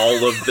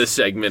all of the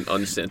segment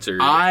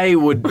uncensored? I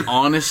would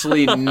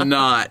honestly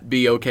not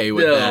be okay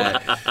with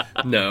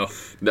that. No,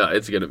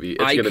 it's gonna be.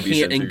 It's I gonna be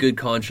can't, censored. in good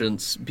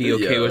conscience, be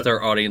okay with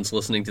our audience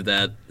listening to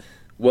that.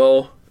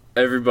 Well,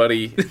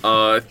 everybody,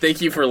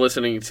 thank you for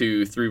listening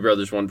to Three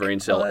Brothers One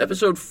Braincell,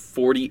 episode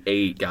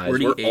 48, guys.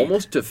 48. We're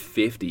almost to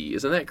 50.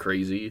 Isn't that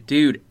crazy?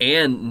 Dude,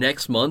 and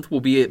next month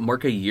will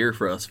mark a year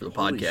for us for the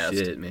podcast.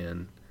 Holy shit,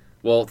 man.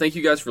 Well, thank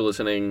you guys for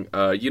listening.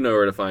 You know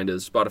where to find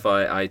us.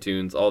 Spotify,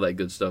 iTunes, all that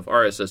good stuff.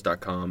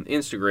 RSS.com,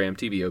 Instagram,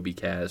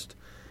 TBOBcast.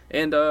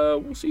 And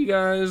we'll see you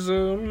guys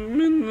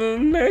in the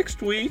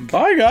next week.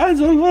 Bye,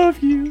 guys. I love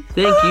you.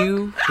 Thank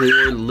you for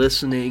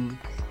listening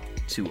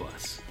to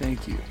us.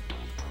 Thank you.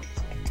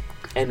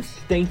 And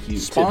thank you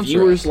to Sponsor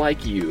viewers us.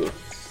 like you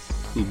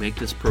Who make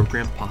this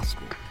program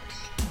possible.